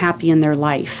that's unhappy in their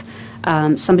life,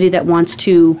 somebody that wants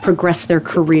to progress their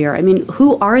career. I mean,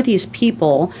 who are these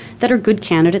people that are good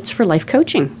candidates for life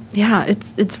coaching? Yeah,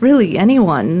 it's really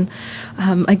anyone.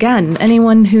 Again,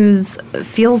 anyone who's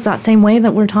feels that same way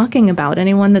that we're talking about.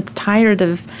 Anyone that's tired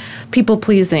of people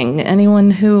pleasing.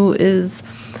 Anyone who is,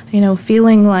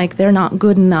 feeling like they're not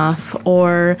good enough,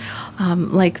 or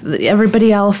like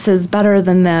everybody else is better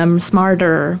than them,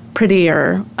 smarter,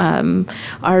 prettier,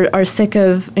 are sick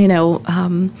of,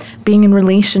 being in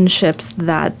relationships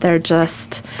that they're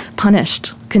just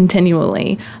punished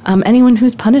continually. Anyone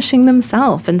who's punishing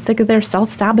themselves and sick of their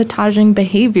self-sabotaging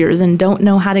behaviors and don't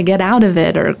know how to get out of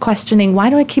it, or questioning, why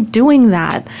do I keep doing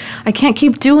that? I can't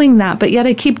keep doing that, but yet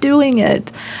I keep doing it.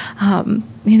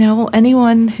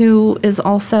 Anyone who is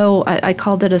also, I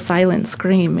called it a silent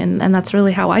scream, and that's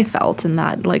really how I felt in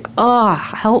that, like,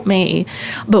 help me,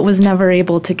 but was never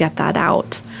able to get that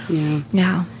out.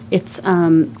 Yeah. It's,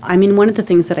 one of the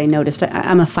things that I noticed,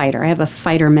 I'm a fighter. I have a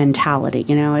fighter mentality,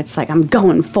 it's like I'm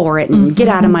going for it and get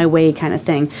out of my way kind of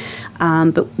thing.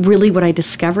 But really what I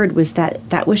discovered was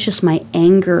that was just my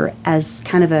anger as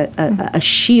kind of a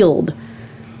shield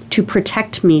to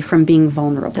protect me from being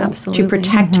vulnerable, Absolutely. to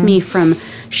protect me from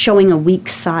showing a weak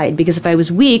side. Because if I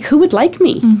was weak, who would like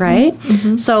me, right?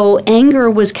 So anger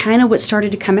was kind of what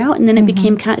started to come out, and then it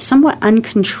became kind of somewhat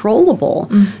uncontrollable.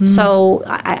 So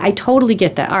I totally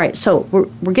get that. All right, so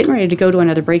we're getting ready to go to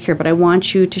another break here, but I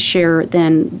want you to share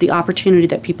then the opportunity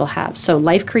that people have. So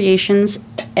Life Creations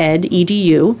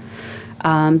Edu.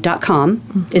 .com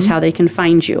is how they can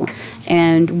find you.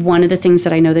 And one of the things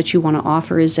that I know that you want to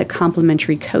offer is a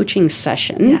complimentary coaching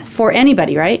session for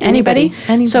anybody, right? Anybody?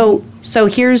 So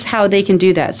here's how they can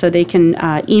do that. So they can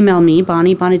email me,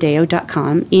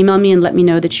 BonnieBonadeo.com. Email me and let me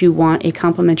know that you want a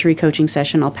complimentary coaching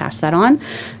session. I'll pass that on.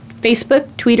 Facebook,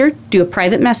 Twitter, do a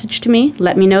private message to me.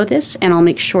 Let me know this, and I'll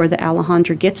make sure that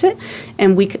Alejandra gets it.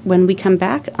 And when we come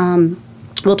back,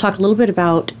 we'll talk a little bit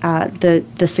about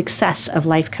the success of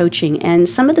life coaching and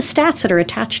some of the stats that are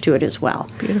attached to it as well.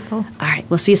 Beautiful. All right,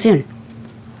 we'll see you soon.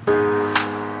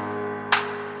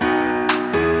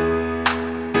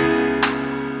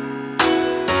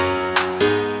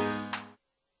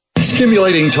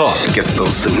 Stimulating talk gets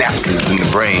those synapses in the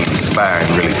brain firing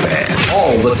really fast.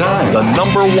 All the time. The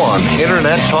 #1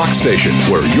 internet talk station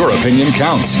where your opinion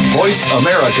counts.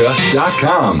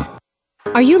 VoiceAmerica.com.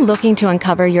 Are you looking to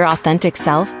uncover your authentic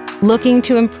self? Looking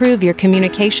to improve your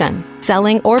communication,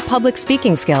 selling, or public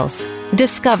speaking skills?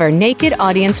 Discover Naked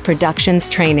Audience Productions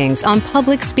trainings on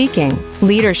public speaking,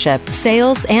 leadership,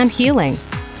 sales, and healing.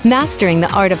 Mastering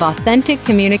the art of authentic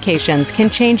communications can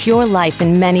change your life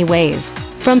in many ways.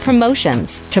 From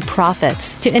promotions to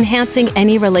profits to enhancing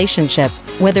any relationship,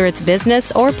 whether it's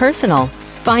business or personal.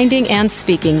 Finding and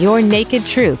speaking your naked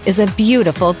truth is a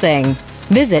beautiful thing.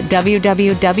 Visit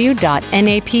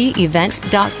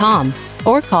www.napevents.com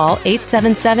or call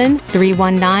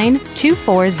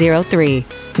 877-319-2403.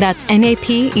 That's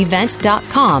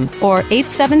napevents.com or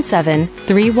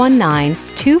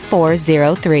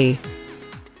 877-319-2403.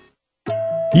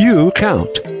 You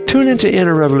count. Tune into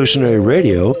Inner Revolutionary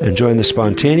Radio and join the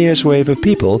spontaneous wave of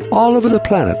people all over the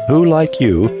planet who, like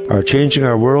you, are changing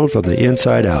our world from the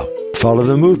inside out. Follow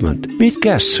the movement. Meet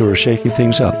guests who are shaking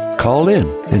things up. Call in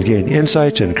and gain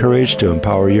insights and courage to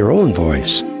empower your own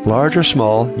voice. Large or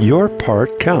small, your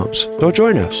part counts. So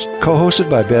join us. Co-hosted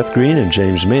by Beth Green and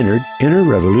James Maynard, Inner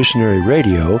Revolutionary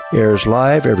Radio airs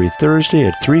live every Thursday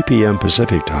at 3 p.m.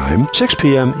 Pacific Time, 6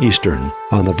 p.m. Eastern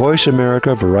on the Voice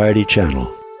America Variety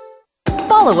Channel.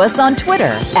 Follow us on Twitter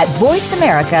at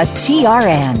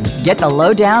VoiceAmericaTRN. Get the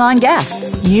lowdown on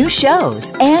guests, new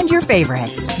shows, and your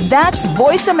favorites. That's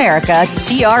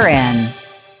VoiceAmericaTRN.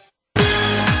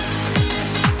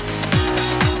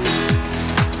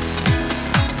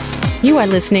 You are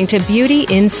listening to Beauty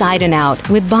Inside and Out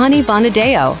with Bonnie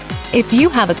Bonadeo. If you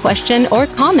have a question or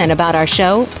comment about our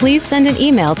show, please send an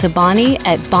email to Bonnie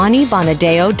at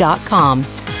BonnieBonadeo.com.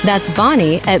 That's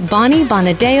Bonnie at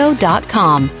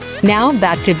BonnieBonadeo.com. Now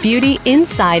back to Beauty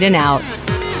Inside and Out.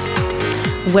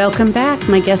 Welcome back.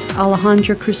 My guest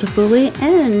Alejandra Crucifulli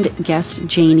and guest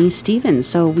Janie Stevens.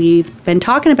 So we've been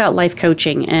talking about life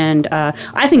coaching, and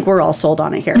I think we're all sold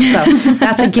on it here. So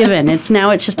that's a given. It's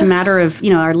just a matter of,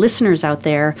 our listeners out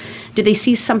there. Do they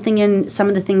see something in some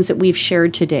of the things that we've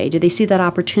shared today? Do they see that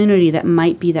opportunity that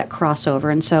might be that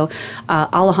crossover? And so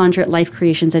Alejandra at Life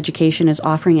Creations Education is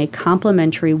offering a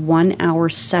complimentary 1-hour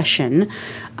session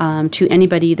to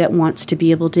anybody that wants to be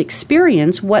able to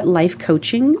experience what life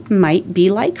coaching might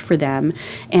be like for them.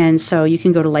 And so you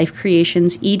can go to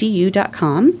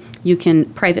lifecreationsedu.com. You can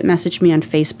private message me on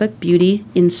Facebook, Beauty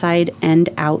Inside and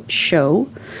Out Show.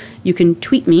 You can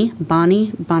tweet me,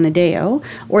 Bonnie Bonadeo,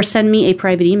 or send me a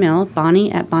private email,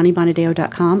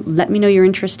 bonnie@bonniebonadeo.com. Let me know you're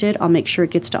interested. I'll make sure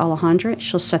it gets to Alejandra.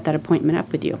 She'll set that appointment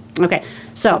up with you. Okay,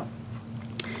 so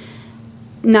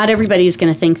not everybody is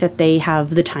going to think that they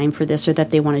have the time for this or that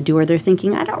they want to do, or they're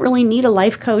thinking, I don't really need a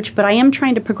life coach, but I am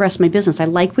trying to progress my business. I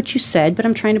like what you said, but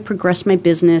I'm trying to progress my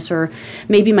business, or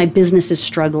maybe my business is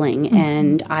struggling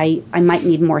and I might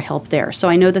need more help there. So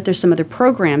I know that there's some other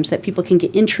programs that people can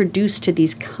get introduced to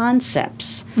these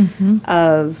concepts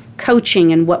of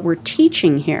coaching and what we're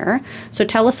teaching here. So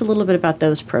tell us a little bit about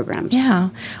those programs. Yeah.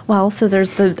 Well, so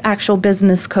there's the actual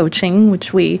business coaching,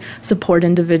 which we support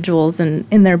individuals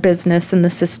in their business and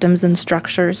the systems and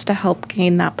structures to help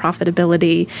gain that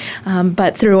profitability.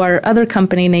 But through our other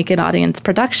company, Naked Audience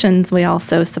Productions, we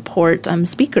also support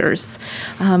speakers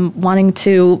wanting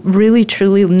to really,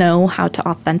 truly know how to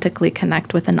authentically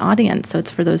connect with an audience. So it's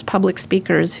for those public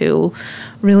speakers who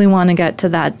really want to get to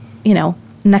that,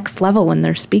 next level in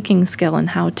their speaking skill and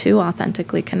how to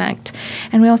authentically connect.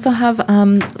 And we also have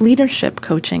leadership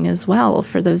coaching as well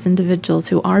for those individuals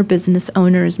who are business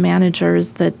owners,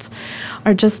 managers that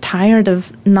are just tired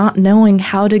of not knowing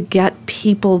how to get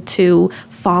people to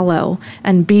follow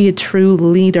and be a true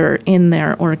leader in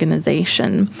their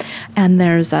organization. And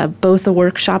there's both a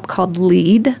workshop called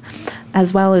Lead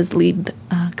as well as Lead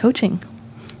Coaching.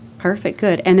 Perfect,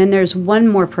 good. And then there's one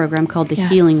more program called the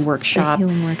Healing Workshop. The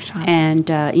Healing Workshop. And,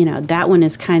 that one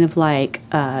is kind of like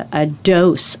a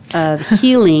dose of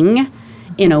healing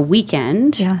in a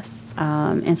weekend. Yes.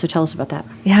 And so tell us about that.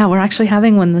 Yeah, we're actually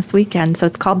having one this weekend. So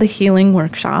it's called the Healing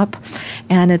Workshop.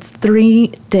 And it's 3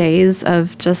 days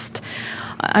of just,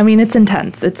 it's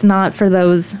intense. It's not for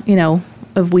those,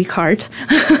 of weak heart.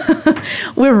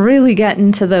 We're really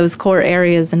getting to those core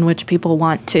areas in which people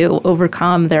want to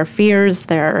overcome their fears,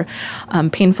 their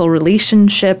painful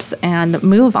relationships, and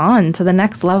move on to the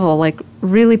next level, like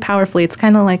really powerfully. It's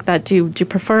kind of like that. Do you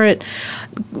prefer it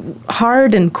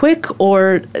hard and quick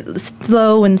or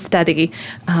slow and steady?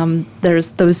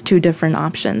 There's those two different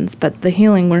options. But the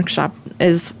Healing Workshop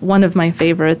is one of my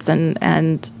favorites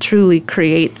and truly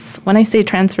creates, when I say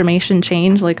transformation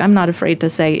change, like I'm not afraid to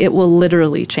say it will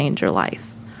literally change your life.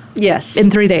 Yes.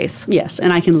 In 3 days. Yes,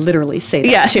 and I can literally say that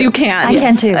yes, too. Yes, you can. I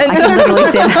can too. I can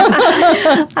literally say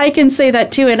that. I can say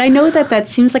that too. And I know that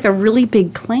seems like a really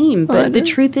big claim, but the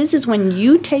truth is when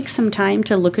you take some time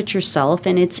to look at yourself,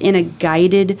 and it's in a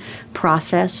guided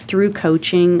process through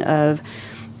coaching of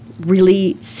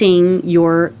really seeing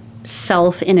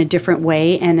yourself in a different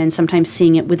way, and then sometimes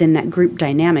seeing it within that group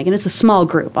dynamic. And it's a small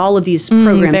group. All of these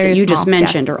programs that you just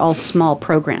mentioned are all small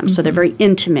programs, so they're very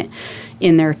intimate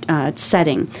in their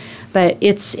setting. But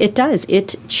it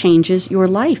changes your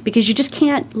life, because you just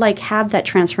can't have that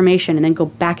transformation and then go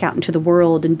back out into the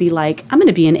world and be like, I'm going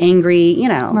to be an angry,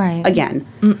 again.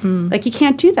 Like you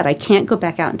can't do that. I can't go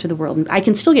back out into the world. I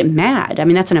can still get mad.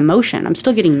 That's an emotion. I'm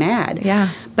still getting mad.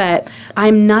 Yeah. But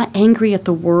I'm not angry at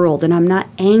the world, and I'm not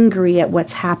angry at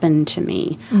what's happened to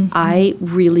me. I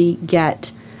really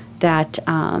get that,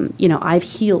 I've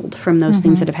healed from those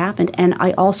things that have happened. And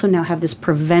I also now have this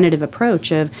preventative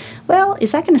approach of, well,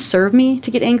 is that going to serve me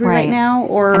to get angry right now?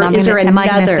 Or is there another? Am I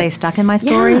going to stay stuck in my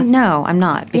story? Yeah. No, I'm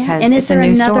not, because and it's a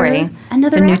new story.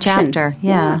 Another it's a new action. chapter.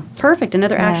 Yeah. Perfect.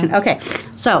 Another action. Okay.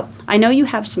 So I know you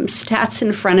have some stats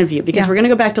in front of you, because we're going to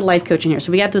go back to life coaching here.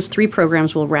 So we got those 3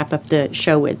 programs we'll wrap up the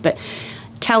show with. But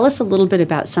tell us a little bit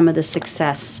about some of the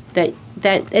success that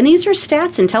and these are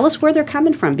stats, and tell us where they're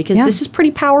coming from, because this is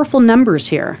pretty powerful numbers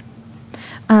here.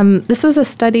 This was a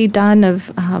study done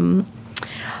of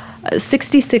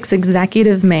 66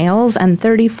 executive males and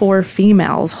 34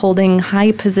 females holding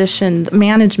high-positioned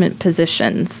management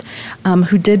positions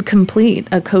who did complete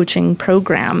a coaching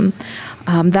program.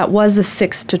 that was a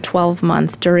 6 to 12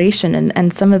 month duration.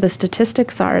 And some of the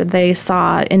statistics are they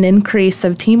saw an increase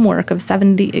of teamwork of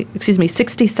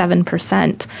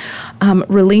 67%.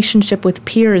 Relationship with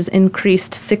peers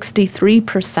increased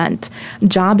 63%.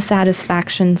 Job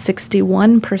satisfaction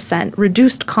 61%.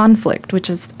 Reduced conflict, which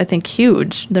is, I think,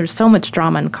 huge. There's so much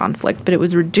drama and conflict, but it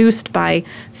was reduced by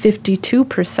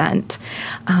 52%.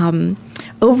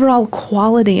 Overall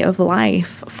quality of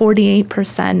life,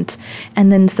 48%,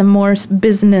 and then some more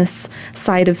business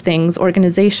side of things,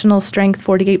 organizational strength,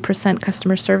 48%,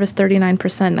 customer service,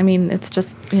 39%. I mean, it's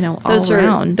just, all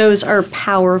around. Those are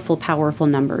powerful, powerful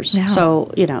numbers. Yeah.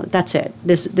 So, that's it.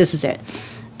 This is it.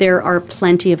 There are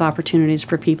plenty of opportunities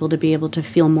for people to be able to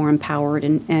feel more empowered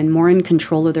and more in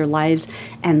control of their lives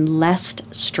and less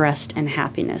stressed and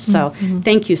happiness. So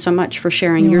thank you so much for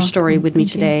sharing your story with me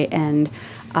today and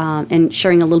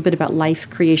sharing a little bit about Life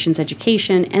Creations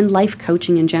Education and life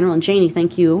coaching in general. And Janie,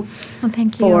 thank you. Well,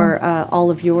 thank you. For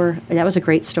all of that was a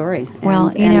great story.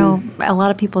 Well, a lot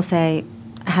of people say,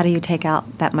 how do you take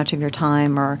out that much of your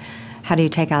time, or how do you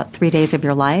take out 3 days of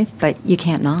your life? But you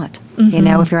can't not.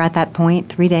 If you're at that point,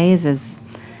 3 days is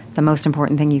the most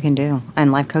important thing you can do,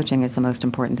 and life coaching is the most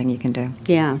important thing you can do.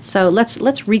 Yeah, so let's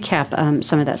recap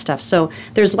some of that stuff. So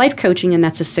there's life coaching, and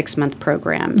that's a 6-month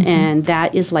program, and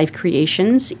that is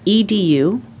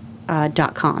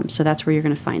lifecreationsedu.com. So that's where you're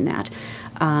going to find that.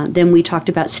 Then we talked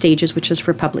about Stages, which is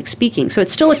for public speaking. So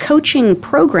it's still a coaching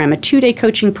program, a 2-day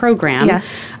coaching program,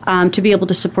 to be able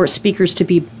to support speakers to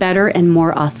be better and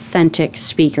more authentic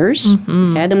speakers.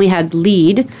 Okay. Then we had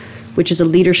Lead, which is a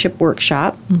leadership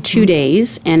workshop, 2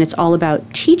 days, and it's all about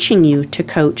teaching you to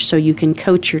coach so you can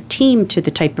coach your team to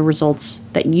the type of results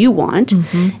that you want.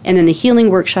 And then the Healing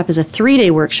Workshop is a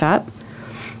 3-day workshop,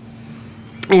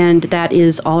 and that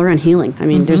is all around healing. I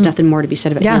mean, there's nothing more to be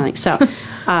said about healing. So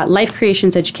Life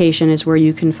Creations Education is where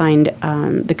you can find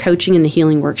the coaching and the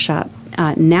healing workshop.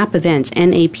 NAP Events,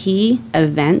 NAP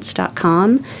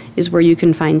events.com is where you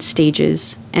can find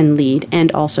Stages and Lead, and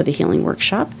also the healing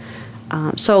workshop.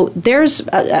 So there's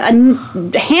a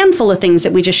handful of things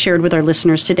that we just shared with our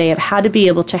listeners today of how to be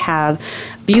able to have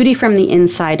beauty from the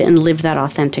inside and live that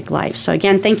authentic life. So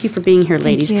again, thank you for being here,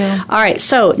 ladies. Thank you. All right,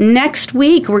 so next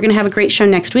week, we're going to have a great show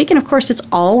next week. And of course, it's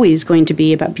always going to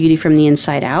be about beauty from the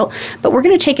inside out. But we're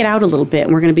going to take it out a little bit,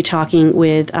 and we're going to be talking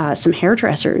with some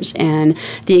hairdressers and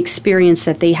the experience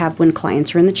that they have when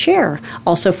clients are in the chair.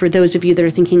 Also, for those of you that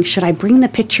are thinking, should I bring the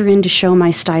picture in to show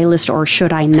my stylist or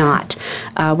should I not?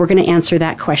 We're going to answer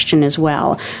that question as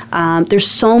well. There's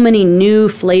so many new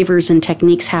flavors and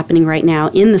techniques happening right now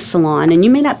in the salon, and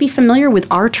you may not be familiar with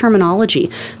our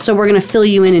terminology. So we're going to fill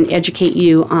you in and educate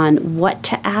you on what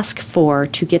to ask for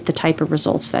to get the type of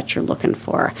results that you're looking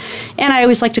for. And I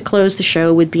always like to close the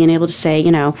show with being able to say,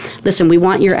 listen, we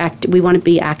want to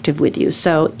be active with you.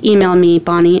 So email me,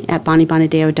 Bonnie at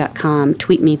BonnieBonadeo.com,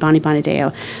 tweet me, Bonnie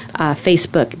Bonadeo,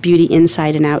 Facebook, Beauty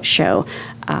Inside and Out Show,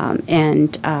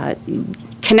 and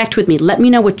connect with me. Let me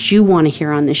know what you want to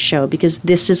hear on this show, because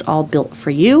this is all built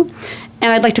for you.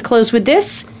 And I'd like to close with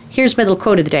this. Here's my little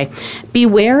quote of the day.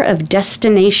 Beware of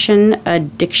destination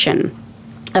addiction,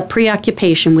 a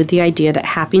preoccupation with the idea that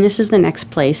happiness is the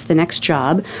next place, the next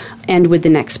job, and with the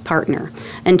next partner.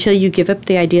 Until you give up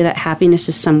the idea that happiness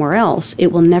is somewhere else,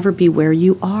 it will never be where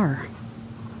you are.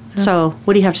 So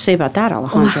what do you have to say about that,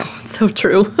 Alejandra? Wow, so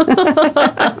true.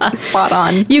 Spot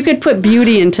on. You could put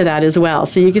beauty into that as well.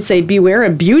 So you could say, beware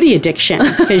of beauty addiction.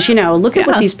 Because, look at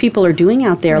what these people are doing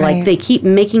out there. Right. Like, they keep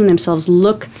making themselves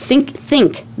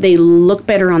think they look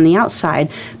better on the outside.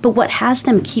 But what has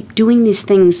them keep doing these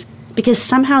things? Because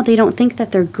somehow they don't think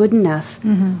that they're good enough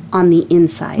on the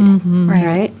inside.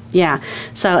 Right? Yeah.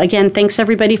 So again, thanks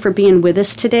everybody for being with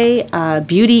us today.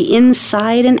 Beauty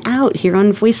Inside and Out here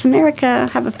on Voice America.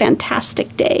 Have a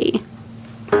fantastic day.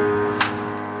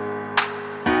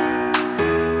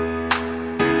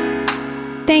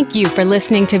 Thank you for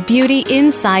listening to Beauty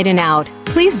Inside and Out.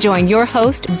 Please join your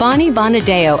host, Bonnie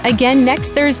Bonadeo, again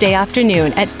next Thursday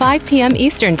afternoon at 5 p.m.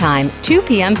 Eastern Time, 2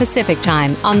 p.m. Pacific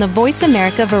Time on the Voice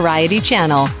America Variety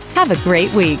Channel. Have a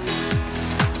great week.